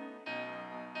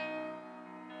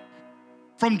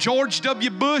 From George W.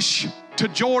 Bush to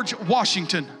George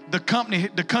Washington, the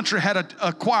country had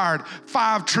acquired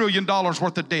 $5 trillion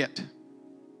worth of debt.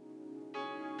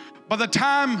 By the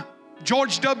time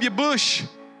George W. Bush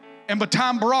and by the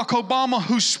time Barack Obama,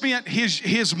 who spent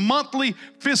his monthly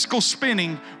fiscal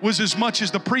spending was as much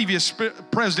as the previous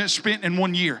president spent in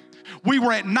 1 year. We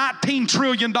were at $19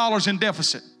 trillion in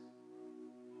deficit.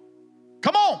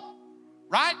 Come on,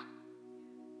 right?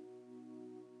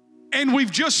 And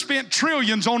we've just spent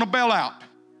trillions on a bailout,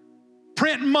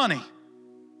 printing money.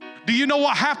 Do you know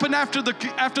what happened after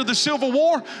the Civil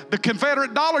War? The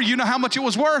Confederate dollar, you know how much it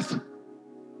was worth?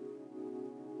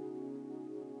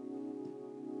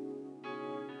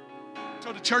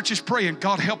 So the church is praying,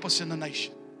 God help us in the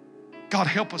nation. God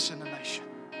help us in the nation.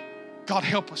 God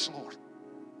help us, Lord.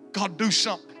 God do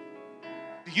something.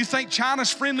 Do you think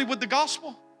China's friendly with the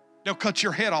gospel? They'll cut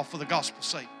your head off for the gospel's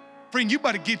sake. Friend, you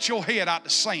better get your head out the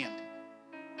sand.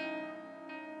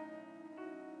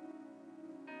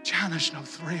 China's no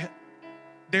threat.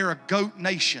 They're a goat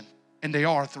nation, and they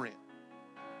are a threat.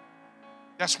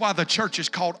 That's why the church is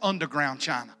called Underground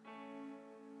China,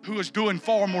 who is doing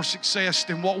far more success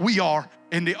than what we are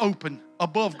in the open,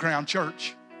 above ground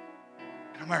church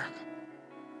in America.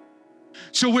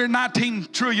 So we're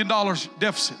 $19 trillion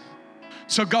deficit.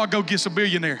 So God go gets a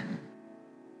billionaire.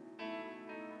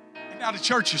 And now the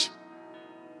churches,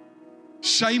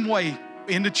 same way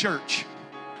in the church.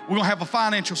 We're going to have a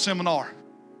financial seminar.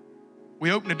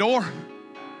 We open the door.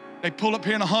 They pull up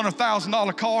here in a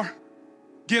 $100,000 car,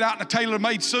 get out in a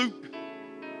tailor-made suit,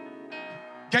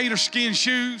 gator skin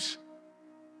shoes.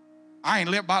 I ain't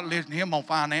about to listen to him on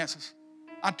finances.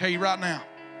 I'll tell you right now.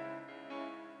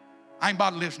 I ain't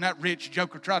about to listen to that rich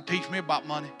joker try to teach me about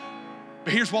money.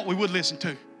 But here's what we would listen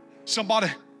to. Somebody,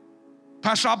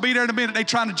 Pastor, I'll be there in a minute. They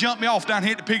trying to jump me off down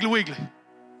here at the Piggly Wiggly.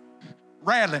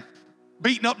 Rattling,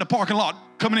 beating up in the parking lot,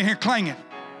 coming in here clanging,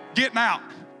 getting out,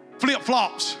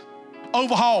 flip-flops,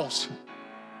 overhauls.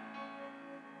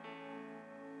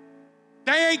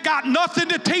 They ain't got nothing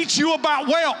to teach you about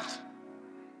wealth.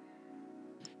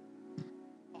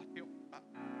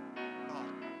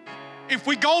 If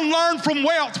we gonna learn from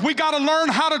wealth, we gotta learn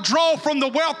how to draw from the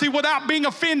wealthy without being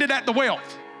offended at the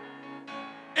wealth.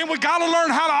 And we gotta learn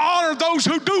how to honor those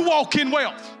who do walk in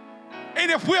wealth. And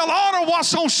if we'll honor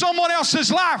what's on someone else's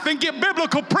life and get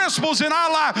biblical principles in our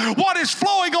life, what is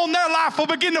flowing on their life will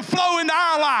begin to flow into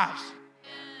our lives.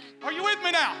 Are you with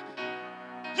me now?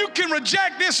 You can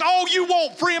reject this all you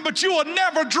want, friend, but you will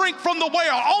never drink from the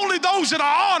well. Only those that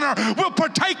are honored will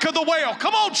partake of the well.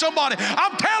 Come on, somebody.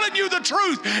 I'm telling you the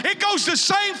truth. It goes the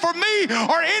same for me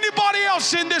or anybody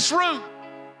else in this room.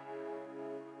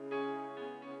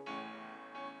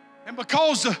 And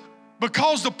because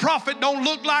the prophet don't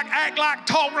look like, act like,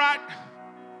 talk right,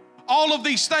 all of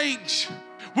these things,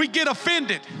 we get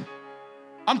offended.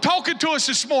 I'm talking to us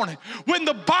this morning. When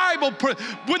the Bible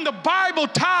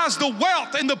ties the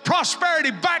wealth and the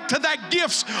prosperity back to that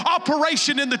gifts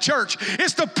operation in the church,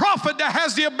 it's the prophet that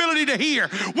has the ability to hear.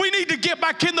 We need to get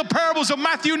back in the parables of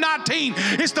Matthew 19.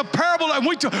 It's the parable, and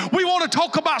we want to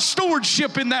talk about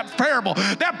stewardship in that parable.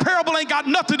 That parable ain't got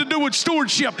nothing to do with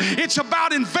stewardship. It's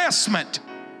about investment.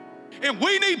 And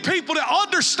we need people to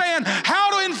understand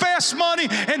how to invest money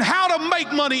and how to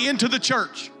make money into the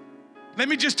church. Let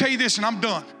me just tell you this and I'm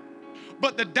done.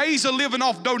 But the days of living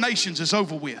off donations is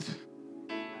over with.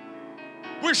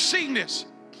 We're seeing this.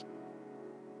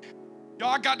 Y'all,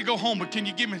 I got to go home, but can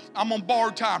you give me, I'm on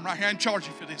borrowed time right here. I ain't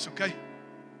charging for this, okay?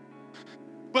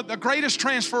 But the greatest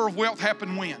transfer of wealth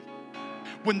happened when?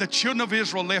 When the children of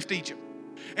Israel left Egypt.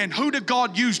 And who did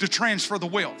God use to transfer the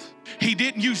wealth? He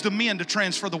didn't use the men to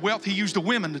transfer the wealth. He used the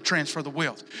women to transfer the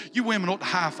wealth. You women ought to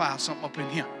high-five something up in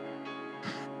here.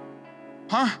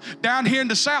 Huh? Down here in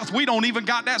the South, we don't even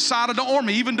got that side of the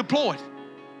army even deployed.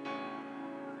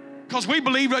 Because we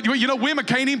believe that, you know, women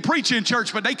can't even preach in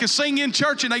church, but they can sing in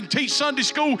church and they can teach Sunday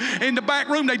school in the back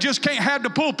room. They just can't have the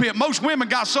pulpit. Most women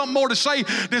got something more to say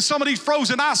than some of these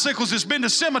frozen icicles that's been to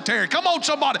cemetery. Come on,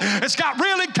 somebody. It's got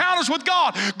real encounters with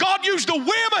God. God used the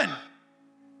women.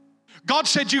 God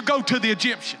said, you go to the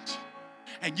Egyptians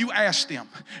and you ask them,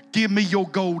 give me your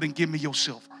gold and give me your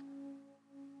silver.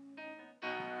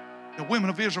 The women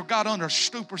of Israel got under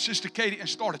super sophisticated and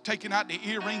started taking out the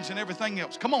earrings and everything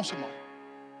else. Come on, somebody.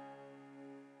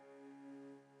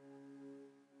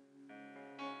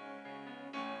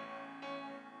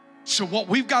 So what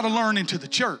we've got to learn into the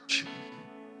church,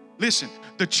 listen,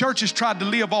 the church has tried to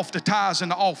live off the tithes and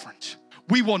the offerings.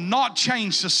 We will not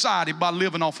change society by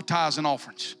living off of tithes and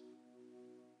offerings.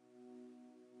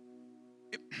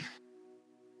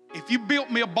 If you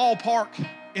built me a ballpark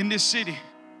in this city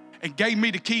and gave me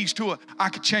the keys to it, I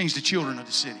could change the children of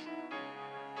the city.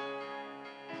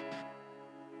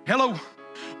 Hello?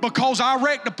 Because our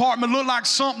rec department looked like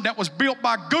something that was built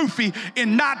by Goofy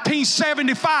in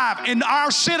 1975, and our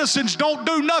citizens don't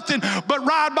do nothing but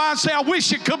ride by and say, I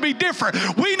wish it could be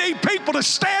different. We need people to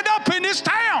stand up in this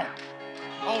town.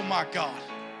 Oh my God.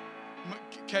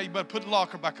 Okay, you better put the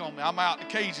locker back on me. I'm out in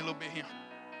the cage a little bit here.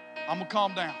 I'm going to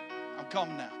calm down. I'm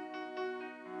calming down.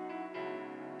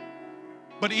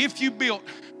 But if you built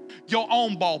your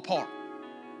own ballpark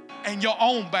and your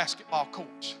own basketball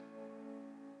courts,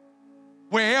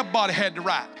 where everybody had the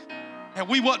right, and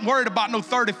we wasn't worried about no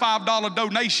 $35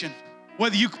 donation,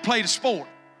 whether you could play the sport.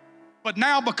 But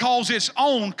now because it's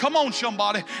owned, come on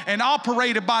somebody, and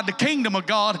operated by the kingdom of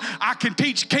God, I can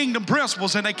teach kingdom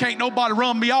principles and they can't nobody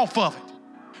run me off of it.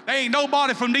 There ain't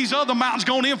nobody from these other mountains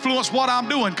going to influence what I'm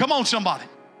doing. Come on somebody.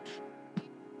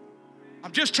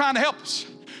 I'm just trying to help us.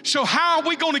 So how are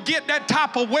we going to get that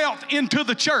type of wealth into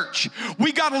the church?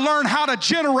 We got to learn how to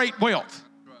generate wealth.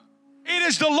 It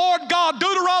is the Lord God,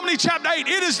 Deuteronomy chapter 8,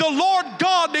 it is the Lord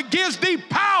God that gives thee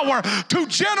power to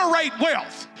generate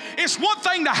wealth. It's one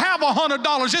thing to have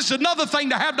 $100. It's another thing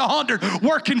to have the 100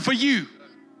 working for you.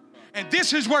 And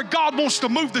this is where God wants to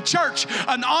move the church,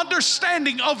 an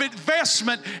understanding of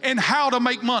investment and how to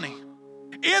make money.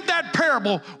 In that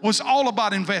parable was all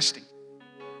about investing.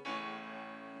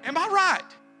 Am I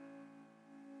right?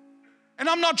 And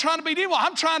I'm not trying to be evil.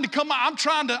 I'm trying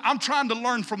to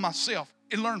learn from myself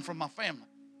and learn from my family.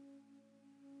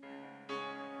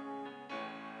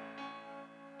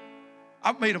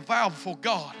 I've made a vow before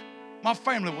God. My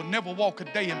family will never walk a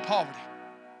day in poverty.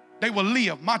 They will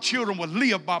live. My children will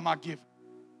live by my giving.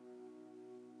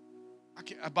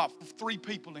 About 3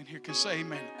 people in here can say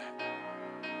amen to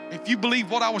that. If you believe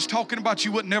what I was talking about,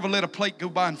 you would never let a plate go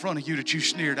by in front of you that you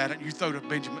sneered at it and you threw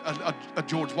a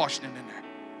George Washington in there.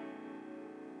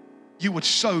 You would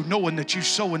sow knowing that you're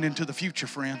sowing into the future,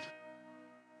 friend.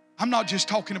 I'm not just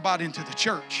talking about into the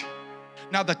church.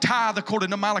 Now the tithe, according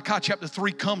to Malachi chapter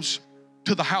 3, comes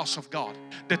to the house of God.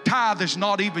 The tithe is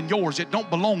not even yours. It don't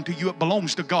belong to you. It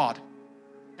belongs to God.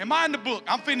 Am I in the book?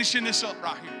 I'm finishing this up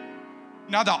right here.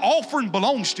 Now the offering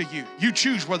belongs to you. You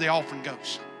choose where the offering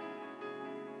goes.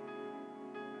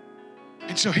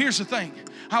 And so here's the thing.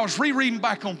 I was rereading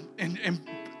back on and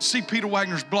see Peter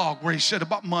Wagner's blog where he said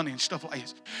about money and stuff like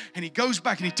this. And he goes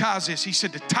back and he ties this. He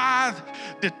said the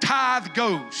tithe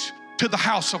goes to the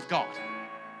house of God.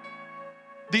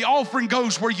 The offering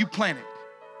goes where you plant it.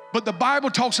 But the Bible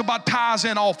talks about tithes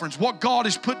and offerings. What God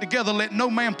has put together, let no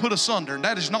man put asunder. And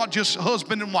that is not just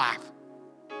husband and wife.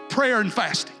 Prayer and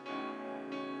fasting.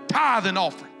 Tithe and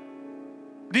offering.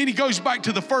 Then he goes back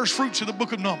to the first fruits of the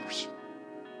book of Numbers.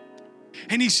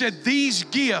 And he said, these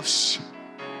gifts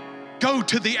go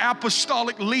to the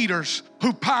apostolic leaders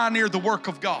who pioneer the work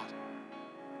of God.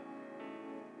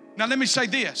 Now let me say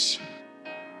this.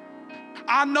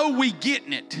 I know we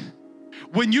getting it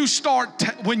when you start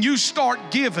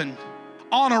giving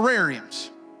honorariums.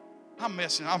 I'm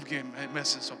messing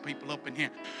some people up in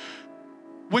here.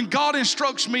 When God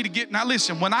instructs me to get, now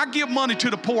listen, when I give money to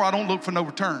the poor, I don't look for no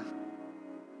return.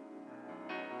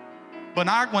 But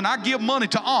when I give money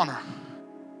to honor,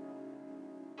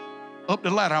 up the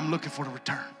ladder, I'm looking for the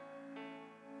return.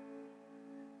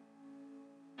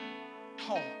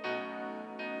 Oh,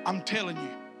 I'm telling you,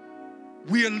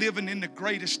 we are living in the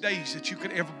greatest days that you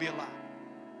could ever be alive.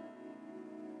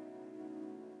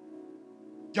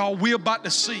 Y'all, we're about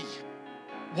to see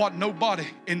what nobody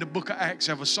in the book of Acts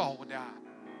ever saw with their eye.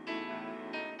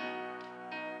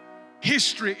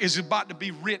 History is about to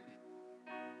be written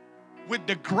with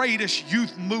the greatest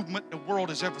youth movement the world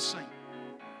has ever seen.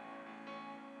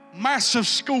 Massive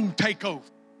school takeover.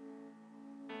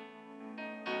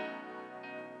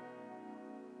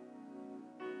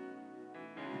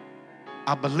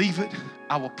 I believe it.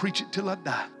 I will preach it till I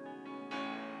die.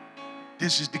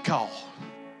 This is the call.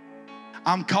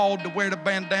 I'm called to wear the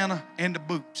bandana and the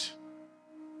boots.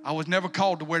 I was never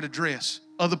called to wear the dress.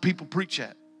 Other people preach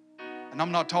that. And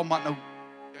I'm not talking about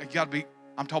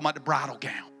I'm talking about the bridal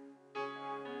gown.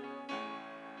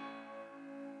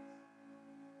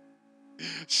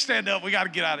 Stand up, we got to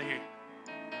get out of here.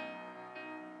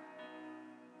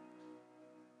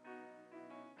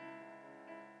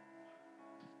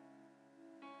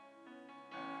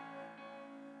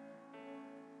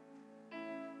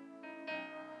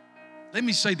 Let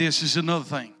me say this is another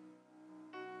thing.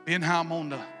 Being how I'm on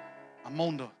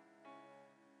the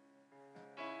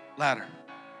ladder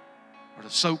or the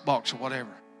soapbox or whatever.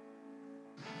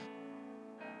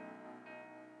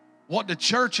 What the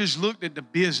church has looked at the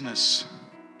business,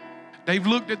 they've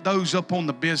looked at those up on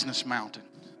the business mountain.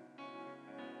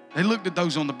 They looked at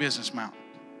those on the business mountain.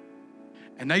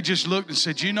 And they just looked and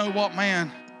said, you know what, man?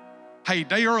 Hey,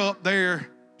 they are up there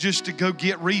just to go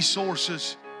get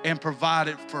resources and provide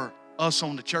it for us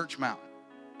on the church mountain.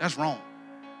 That's wrong.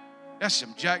 That's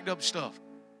some jacked up stuff.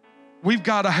 We've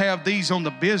got to have these on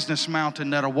the business mountain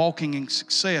that are walking in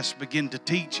success begin to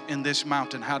teach in this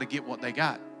mountain how to get what they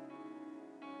got.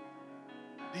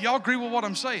 Do y'all agree with what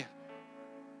I'm saying?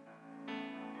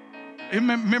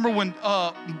 Remember when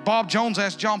Bob Jones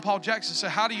asked John Paul Jackson, said,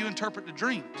 how do you interpret the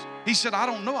dreams? He said, I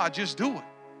don't know, I just do it.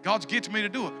 God's gifted me to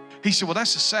do it. He said, well,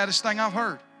 that's the saddest thing I've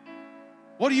heard.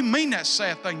 What do you mean that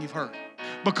sad thing you've heard?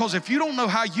 Because if you don't know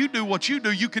how you do what you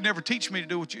do, you can never teach me to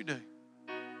do what you do.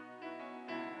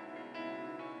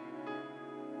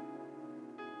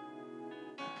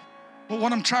 But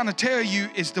what I'm trying to tell you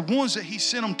is the ones that he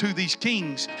sent them to, these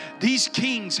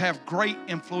kings have great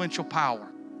influential power.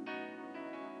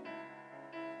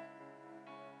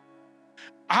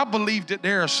 I believe that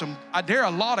there are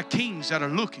a lot of kings that are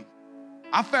looking.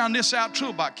 I found this out too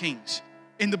about kings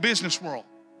in the business world.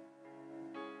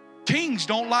 Kings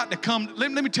don't like to come.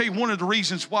 Let me tell you one of the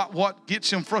reasons what gets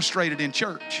them frustrated in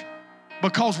church.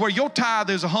 Because where your tithe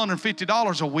is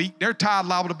 $150 a week, their tithe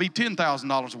liable to be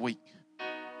 $10,000 a week.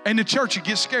 And the church will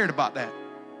get scared about that.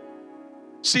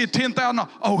 See a $10,000,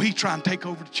 oh, he's trying to take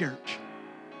over the church.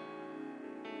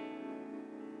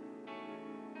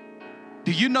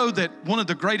 Do you know that one of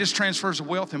the greatest transfers of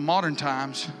wealth in modern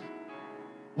times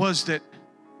was that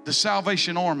the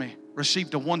Salvation Army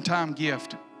received a one-time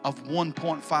gift of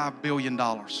 $1.5 billion?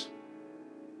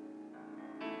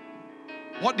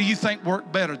 What do you think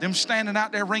worked better? Them standing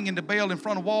out there ringing the bell in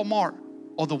front of Walmart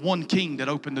or the one king that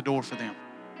opened the door for them?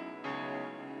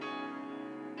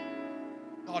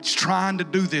 God's trying to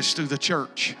do this through the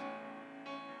church.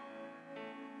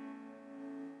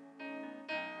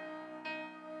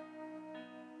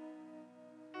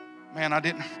 Man, I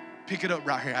didn't pick it up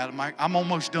right here, Adam. I'm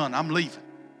almost done. I'm leaving.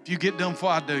 If you get done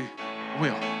before I do, I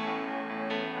will.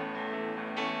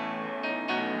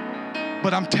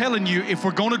 But I'm telling you, if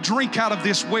we're going to drink out of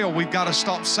this well, we've got to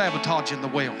stop sabotaging the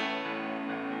well.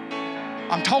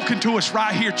 I'm talking to us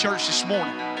right here, church, this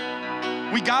morning.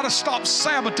 We got to stop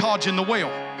sabotaging the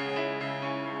well.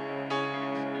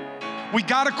 We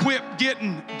got to quit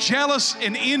getting jealous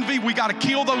and envy. We got to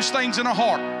kill those things in our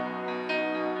heart.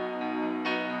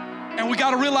 And we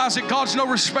got to realize that God's no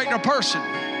respecter of person.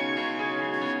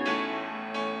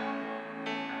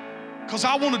 because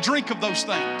I want to drink of those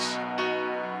things.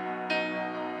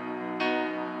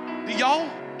 Do y'all?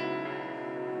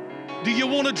 Do you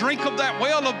want to drink of that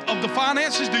well of the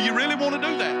finances? Do you really want to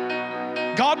do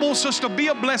that? God wants us to be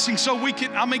a blessing so we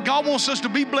can, God wants us to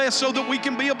be blessed so that we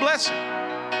can be a blessing.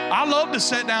 I love to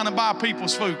sit down and buy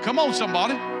people's food. Come on,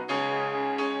 somebody.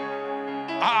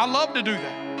 I love to do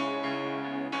that.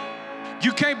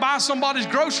 You can't buy somebody's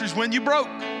groceries when you're broke.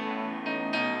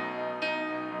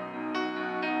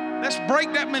 Let's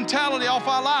break that mentality off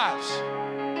our lives.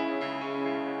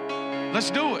 Let's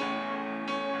do it.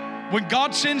 When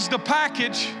God sends the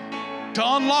package to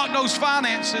unlock those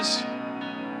finances,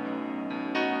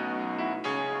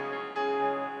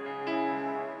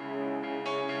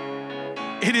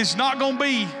 it is not going to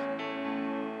be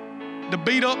the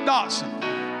beat up Datsun.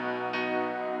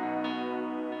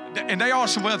 And there are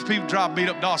some other people drive beat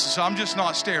up Datsun, so I'm just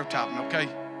not stereotyping, okay?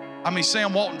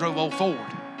 Sam Walton drove old Ford,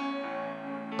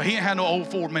 but he ain't had no old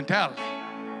Ford mentality,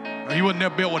 or he wouldn't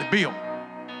never built what he built.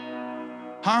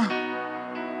 Huh?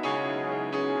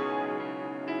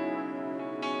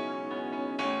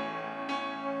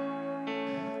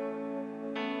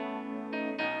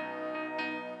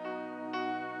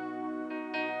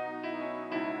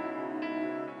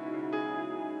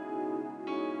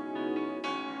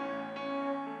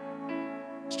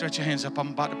 Stretch your hands up. I'm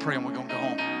about to pray and we're going to go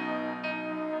home.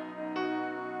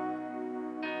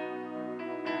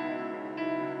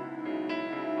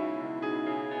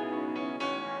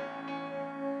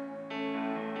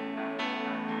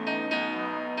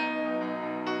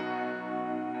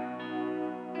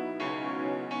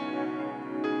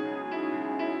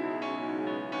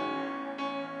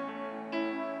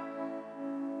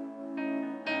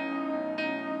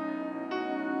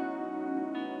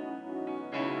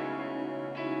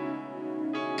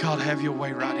 God, have your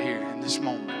way right here in this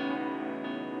moment.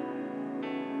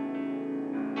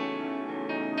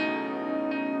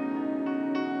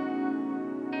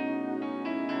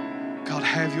 God,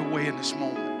 have your way in this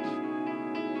moment.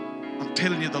 I'm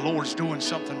telling you, the Lord's doing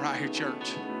something right here,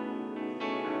 church.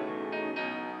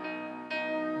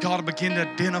 God, begin to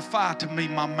identify to me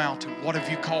my mountain. What have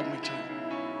you called me to?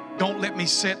 Don't let me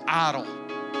sit idle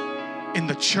in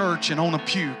the church and on a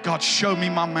pew. God, show me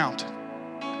my mountain.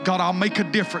 God, I'll make a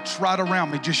difference right around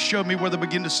me. Just show me where to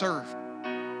begin to serve.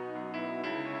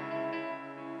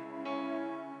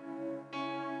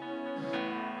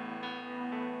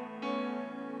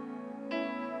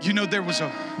 You know,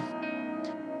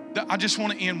 I just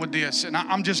want to end with this, and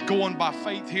I'm just going by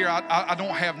faith here. I don't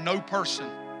have no person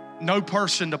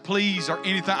to please or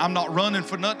anything. I'm not running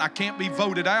for nothing. I can't be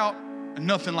voted out and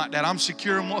nothing like that. I'm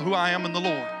secure in who I am in the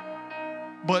Lord.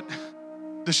 But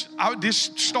this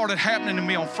started happening to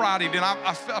me on Friday. Then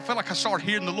I felt like I started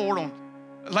hearing the Lord on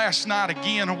last night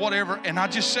again or whatever. And I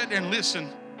just sat there and listened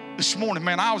this morning.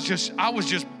 Man, I was just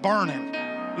burning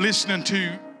listening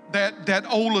to that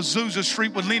old Azusa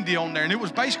Street with Lindy on there. And it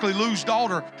was basically Lou's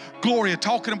daughter, Gloria,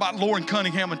 talking about Lauren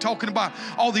Cunningham and talking about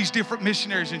all these different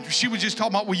missionaries. And she was just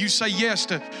talking about, will you say yes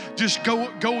to just go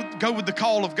with the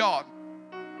call of God?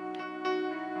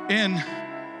 And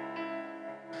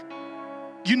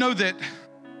you know that,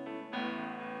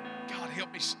 God,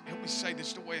 help me say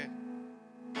this the way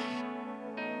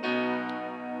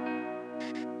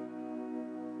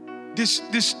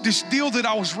this deal that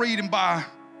I was reading by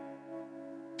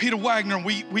Peter Wagner,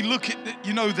 we look at,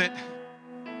 you know, that,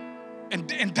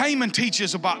 and Damon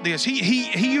teaches about this.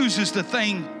 He uses the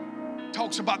thing,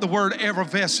 talks about the word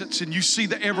effervescence, and you see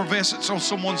the effervescence on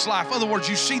someone's life. In other words,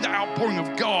 you see the outpouring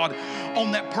of God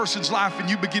on that person's life, and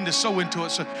you begin to sow into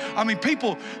it. So,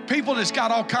 people that's got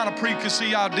all kind of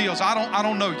preconceived ideas. I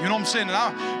don't know. You know what I'm saying?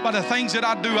 And by the things that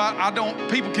I do, I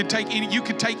don't. People can take any. You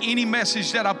can take any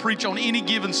message that I preach on any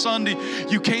given Sunday.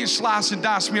 You can't slice and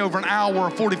dice me over an hour or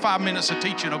 45 minutes of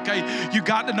teaching. Okay, you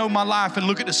got to know my life and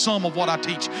look at the sum of what I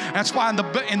teach. That's why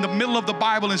in the middle of the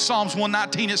Bible in Psalms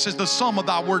 119 it says the sum of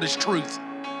thy word is truth.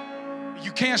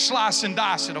 You can't slice and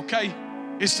dice it, okay?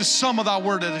 It's the sum of thy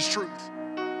word that is truth.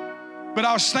 But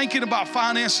I was thinking about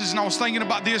finances, and I was thinking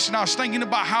about this, and I was thinking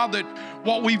about how that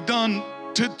what we've done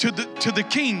to the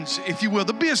kings, if you will,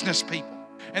 the business people.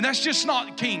 And that's just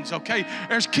not kings, okay?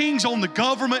 There's kings on the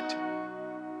government.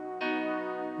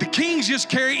 The kings just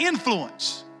carry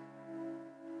influence.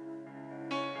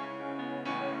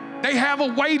 They have a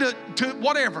way to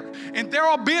whatever. And there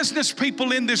are business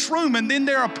people in this room, and then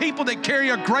there are people that carry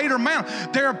a greater mantle.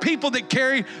 There are people that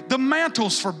carry the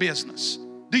mantles for business.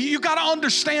 You got to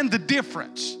understand the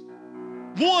difference.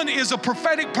 One is a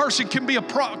prophetic person anybody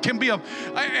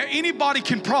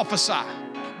can prophesy,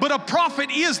 but a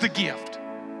prophet is the gift.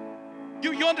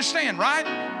 You understand, right?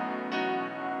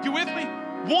 You with me?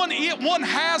 One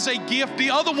has a gift,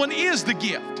 the other one is the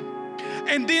gift.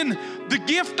 And then the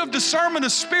gift of discernment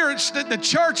of spirits that the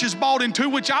church is bought into,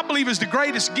 which I believe is the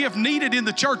greatest gift needed in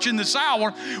the church in this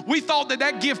hour, we thought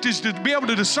that gift is to be able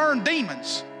to discern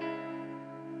demons.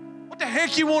 What the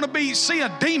heck you want to see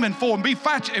a demon for and be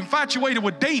infatuated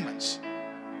with demons?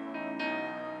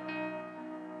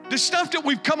 The stuff that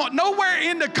we've come up, nowhere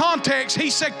in the context he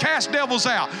said cast devils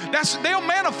out. They'll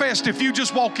manifest if you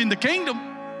just walk in the kingdom.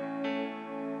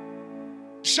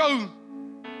 So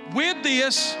with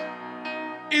this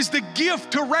is the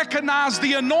gift to recognize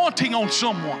the anointing on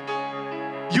someone.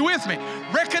 You with me?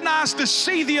 Recognize to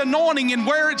see the anointing and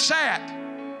where it's at.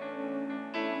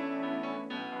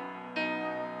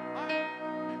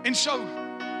 And so,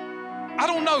 I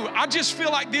don't know. I just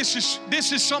feel like this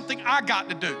is something I got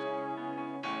to do.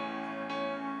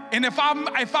 And if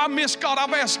I miss God,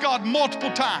 I've asked God multiple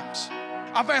times.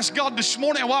 I've asked God this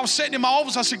morning while I was sitting in my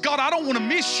office, I said, God, I don't want to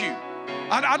miss you.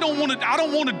 I don't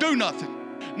want to do nothing.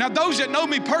 Now, those that know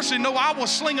me personally know I will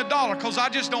sling $1 because I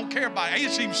just don't care about it. I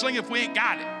ain't even sling if we ain't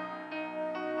got it.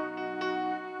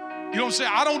 You know what I'm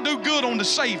saying? I don't do good on the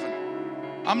saving.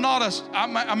 When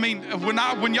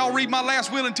y'all read my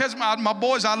last will and testament, my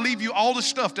boys, I leave you all the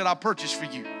stuff that I purchased for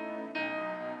you.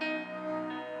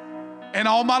 And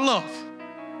all my love.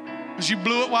 Because you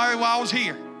blew it while I was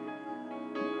here.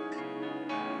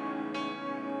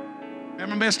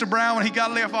 Remember Mr. Brown when he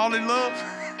got left all in love?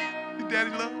 His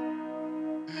daddy love?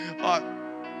 All right.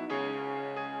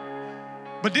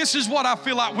 But this is what I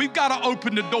feel like. We've got to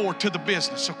open the door to the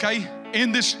business, okay?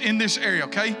 In this area,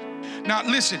 okay? Now,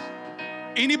 listen.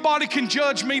 Anybody can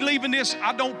judge me leaving this.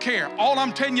 I don't care. All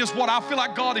I'm telling you is what I feel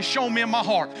like God has shown me in my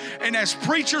heart. And as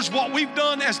preachers, what we've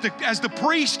done as the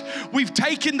priest, we've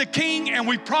taken the king and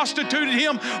we prostituted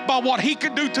him by what he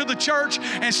could do to the church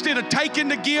instead of taking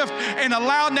the gift and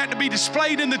allowing that to be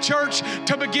displayed in the church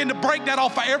to begin to break that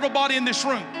off for everybody in this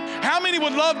room. How many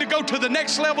would love to go to the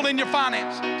next level in your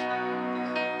finances?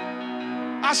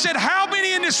 I said, how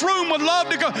many in this room would love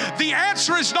to go? The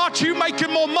answer is not you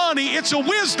making more money. It's a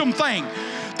wisdom thing.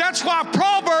 That's why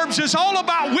Proverbs is all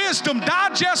about wisdom.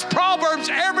 Digest Proverbs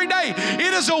every day.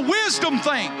 It is a wisdom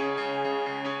thing.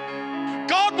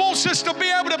 God wants us to be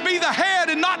able to be the head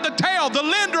and not the tail, the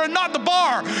lender and not the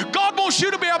borrower. God wants you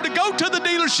to be able to go to the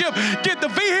dealership, get the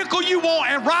vehicle you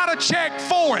want, and write a check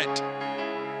for it.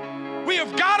 We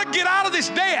have got to get out of this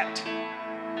debt.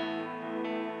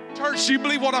 Church, do you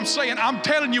believe what I'm saying? I'm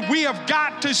telling you, we have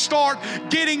got to start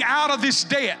getting out of this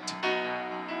debt.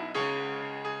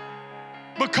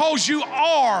 Because you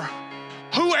are,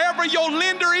 whoever your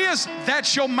lender is,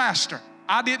 that's your master.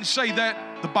 I didn't say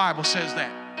that. The Bible says that.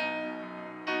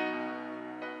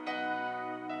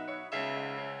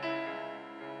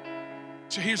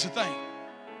 So here's the thing.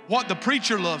 What the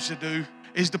preacher loves to do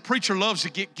is the preacher loves to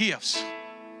get gifts.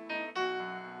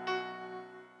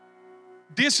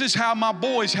 This is how my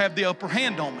boys have the upper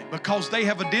hand on me, because they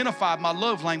have identified my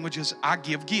love language as I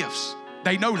give gifts.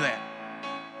 They know that.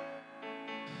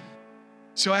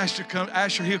 So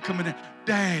Asher, he'll come in there,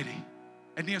 Daddy.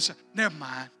 And he'll say, never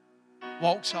mind.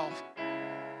 Walks off.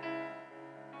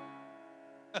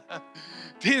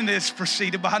 Then it's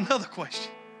preceded by another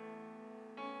question.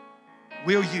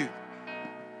 Will you?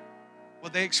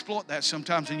 Well, they exploit that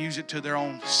sometimes and use it to their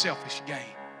own selfish gain.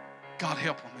 God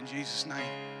help them in Jesus' name.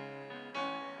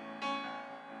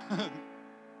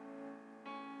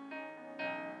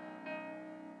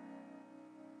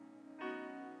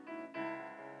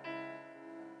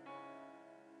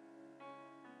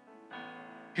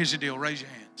 Here's the deal. Raise your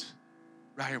hands.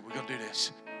 Right here, we're going to do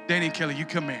this. Danny and Kelly, you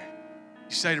come here.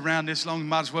 You stayed around this long, you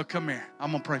might as well come here.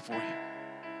 I'm going to pray for you.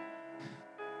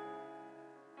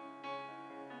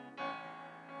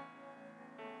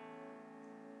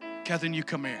 Catherine, you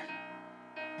come here.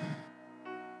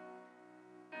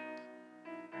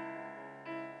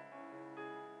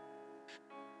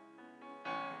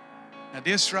 Now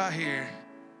this right here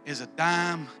is a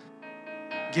dime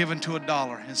given to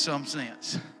 $1 in some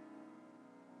sense.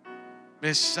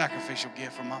 This is a sacrificial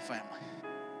gift from my family.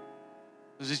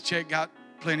 Because this check got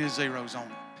plenty of zeros on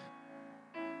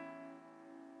it.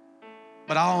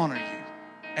 But I honor you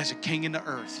as a king in the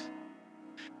earth.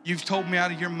 You've told me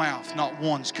out of your mouth, not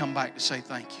one's come back to say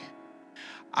thank you.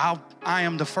 I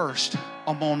am the first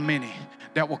among many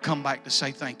that will come back to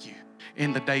say thank you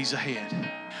in the days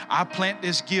ahead. I plant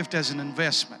this gift as an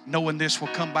investment, knowing this will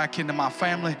come back into my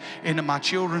family, into my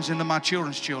children's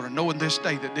children, knowing this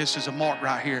day that this is a mark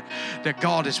right here, that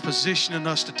God is positioning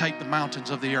us to take the mountains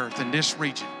of the earth in this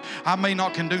region. I may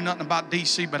not can do nothing about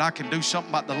D.C., but I can do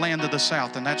something about the land of the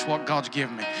South, and that's what God's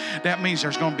given me. That means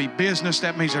there's going to be business.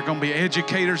 That means there's going to be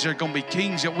educators. There's going to be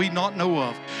kings that we not know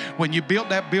of. When you built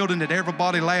that building that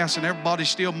everybody laughs and everybody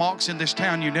still mocks in this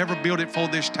town, you never built it for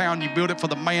this town. You built it for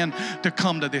the man to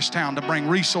come to this town, to bring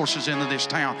resources into this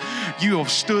town. You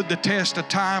have stood the test of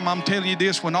time. I'm telling you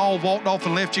this, when all walked off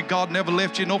and left you, God never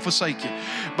left you nor forsake you.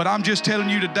 But I'm just telling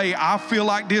you today, I feel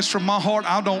like this from my heart.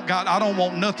 I don't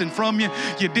want nothing from you.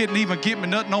 You didn't even get me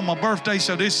nothing on my birthday,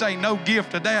 so this ain't no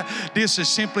gift of that. This is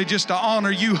simply just to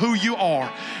honor you, who you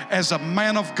are as a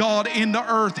man of God in the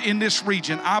earth in this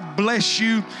region. I bless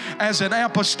you as an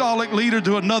apostolic leader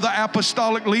to another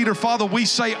apostolic leader. Father, we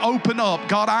say open up.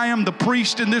 God, I am the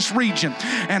priest in this region,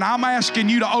 and I'm asking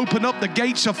you to open up the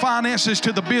gates of finances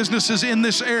to the businesses in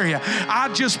this area. I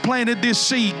just planted this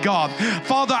seed, God.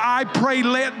 Father, I pray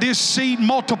let this seed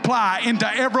multiply into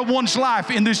everyone's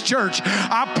life in this church.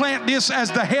 I plant this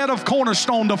as the head of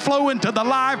Cornerstone to flow into the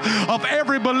life of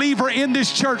every believer in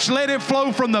this church. Let it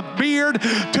flow from the beard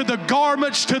to the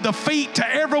garments to the feet to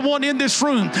everyone in this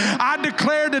room. I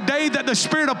declare today that the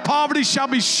spirit of poverty shall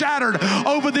be shattered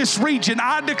over this region.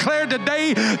 I declare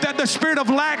today that the spirit of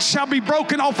lack shall be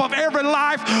broken off of every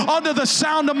life under the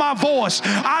sound of my voice.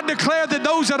 I declare that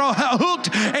those that are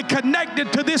hooked and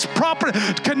connected to this property,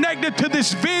 connected to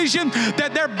this vision,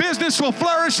 that their business will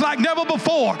flourish like never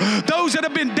before. Those that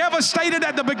have been devastated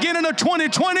at the beginning of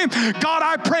 2020, God,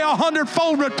 I pray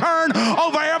 100-fold return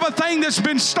over everything that's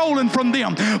been stolen from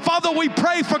them. Father, we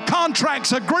pray for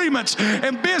contracts, agreements,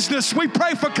 and business. We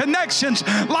pray for connections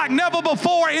like never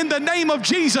before in the name of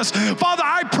Jesus. Father,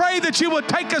 I pray that you would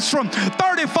take us from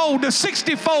 30-fold to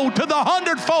 60-fold to the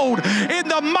 100-fold in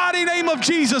the mighty name of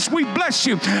Jesus. We bless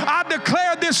you. I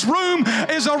declare this room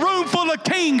is a room full of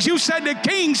kings. You said the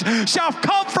kings shall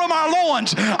come from our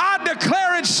loins. I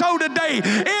declare it so today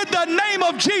in the name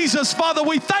of Jesus. Father,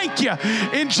 we thank you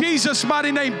in Jesus'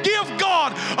 mighty name. Give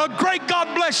God a great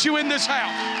God bless you in this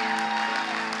house.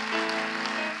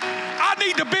 I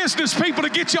need the business people to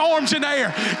get your arms in the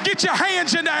air. Get your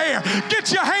hands in the air.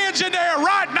 Get your hands in the air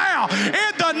right now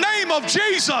in the name of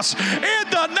Jesus. In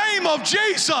the name of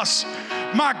Jesus.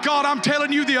 My God, I'm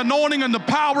telling you, the anointing and the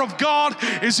power of God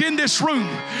is in this room.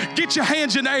 Get your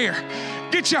hands in the air.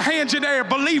 Get your hands in the air.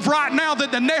 Believe right now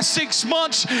that the next 6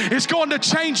 months is going to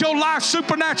change your life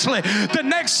supernaturally. The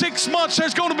next 6 months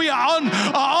there's going to be an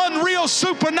unreal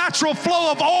supernatural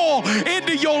flow of oil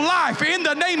into your life in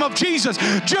the name of Jesus.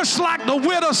 Just like the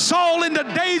widow Saul in the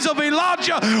days of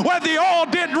Elijah where the oil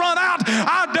didn't run out,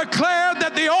 I declare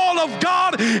that the oil of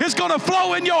God is going to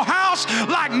flow in your house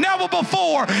like never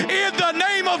before in the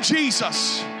name of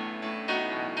Jesus.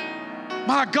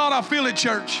 My God, I feel it,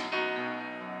 church.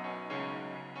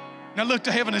 Now look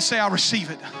to heaven and say, I receive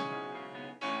it.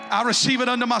 I receive it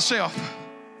unto myself.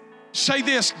 Say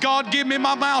this, God, give me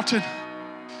my mountain.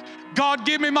 God,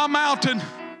 give me my mountain.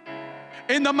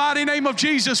 In the mighty name of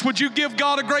Jesus, would you give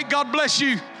God a great God bless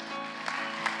you?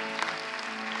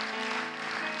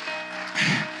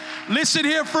 Listen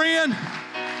here, friend.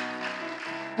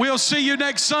 We'll see you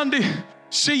next Sunday.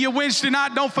 See you Wednesday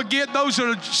night. Don't forget, those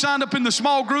that are signed up in the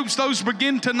small groups, those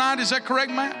begin tonight. Is that correct,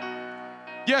 Matt?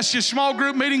 Yes, your small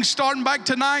group meeting starting back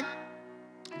tonight.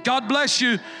 God bless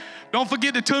you. Don't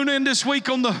forget to tune in this week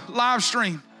on the live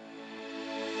stream.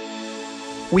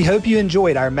 We hope you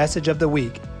enjoyed our message of the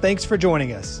week. Thanks for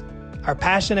joining us. Our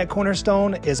passion at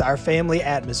Cornerstone is our family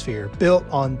atmosphere built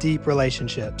on deep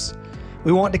relationships.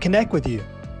 We want to connect with you.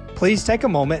 Please take a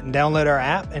moment and download our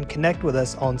app and connect with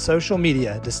us on social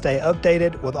media to stay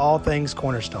updated with all things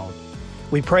Cornerstone.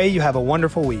 We pray you have a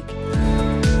wonderful week.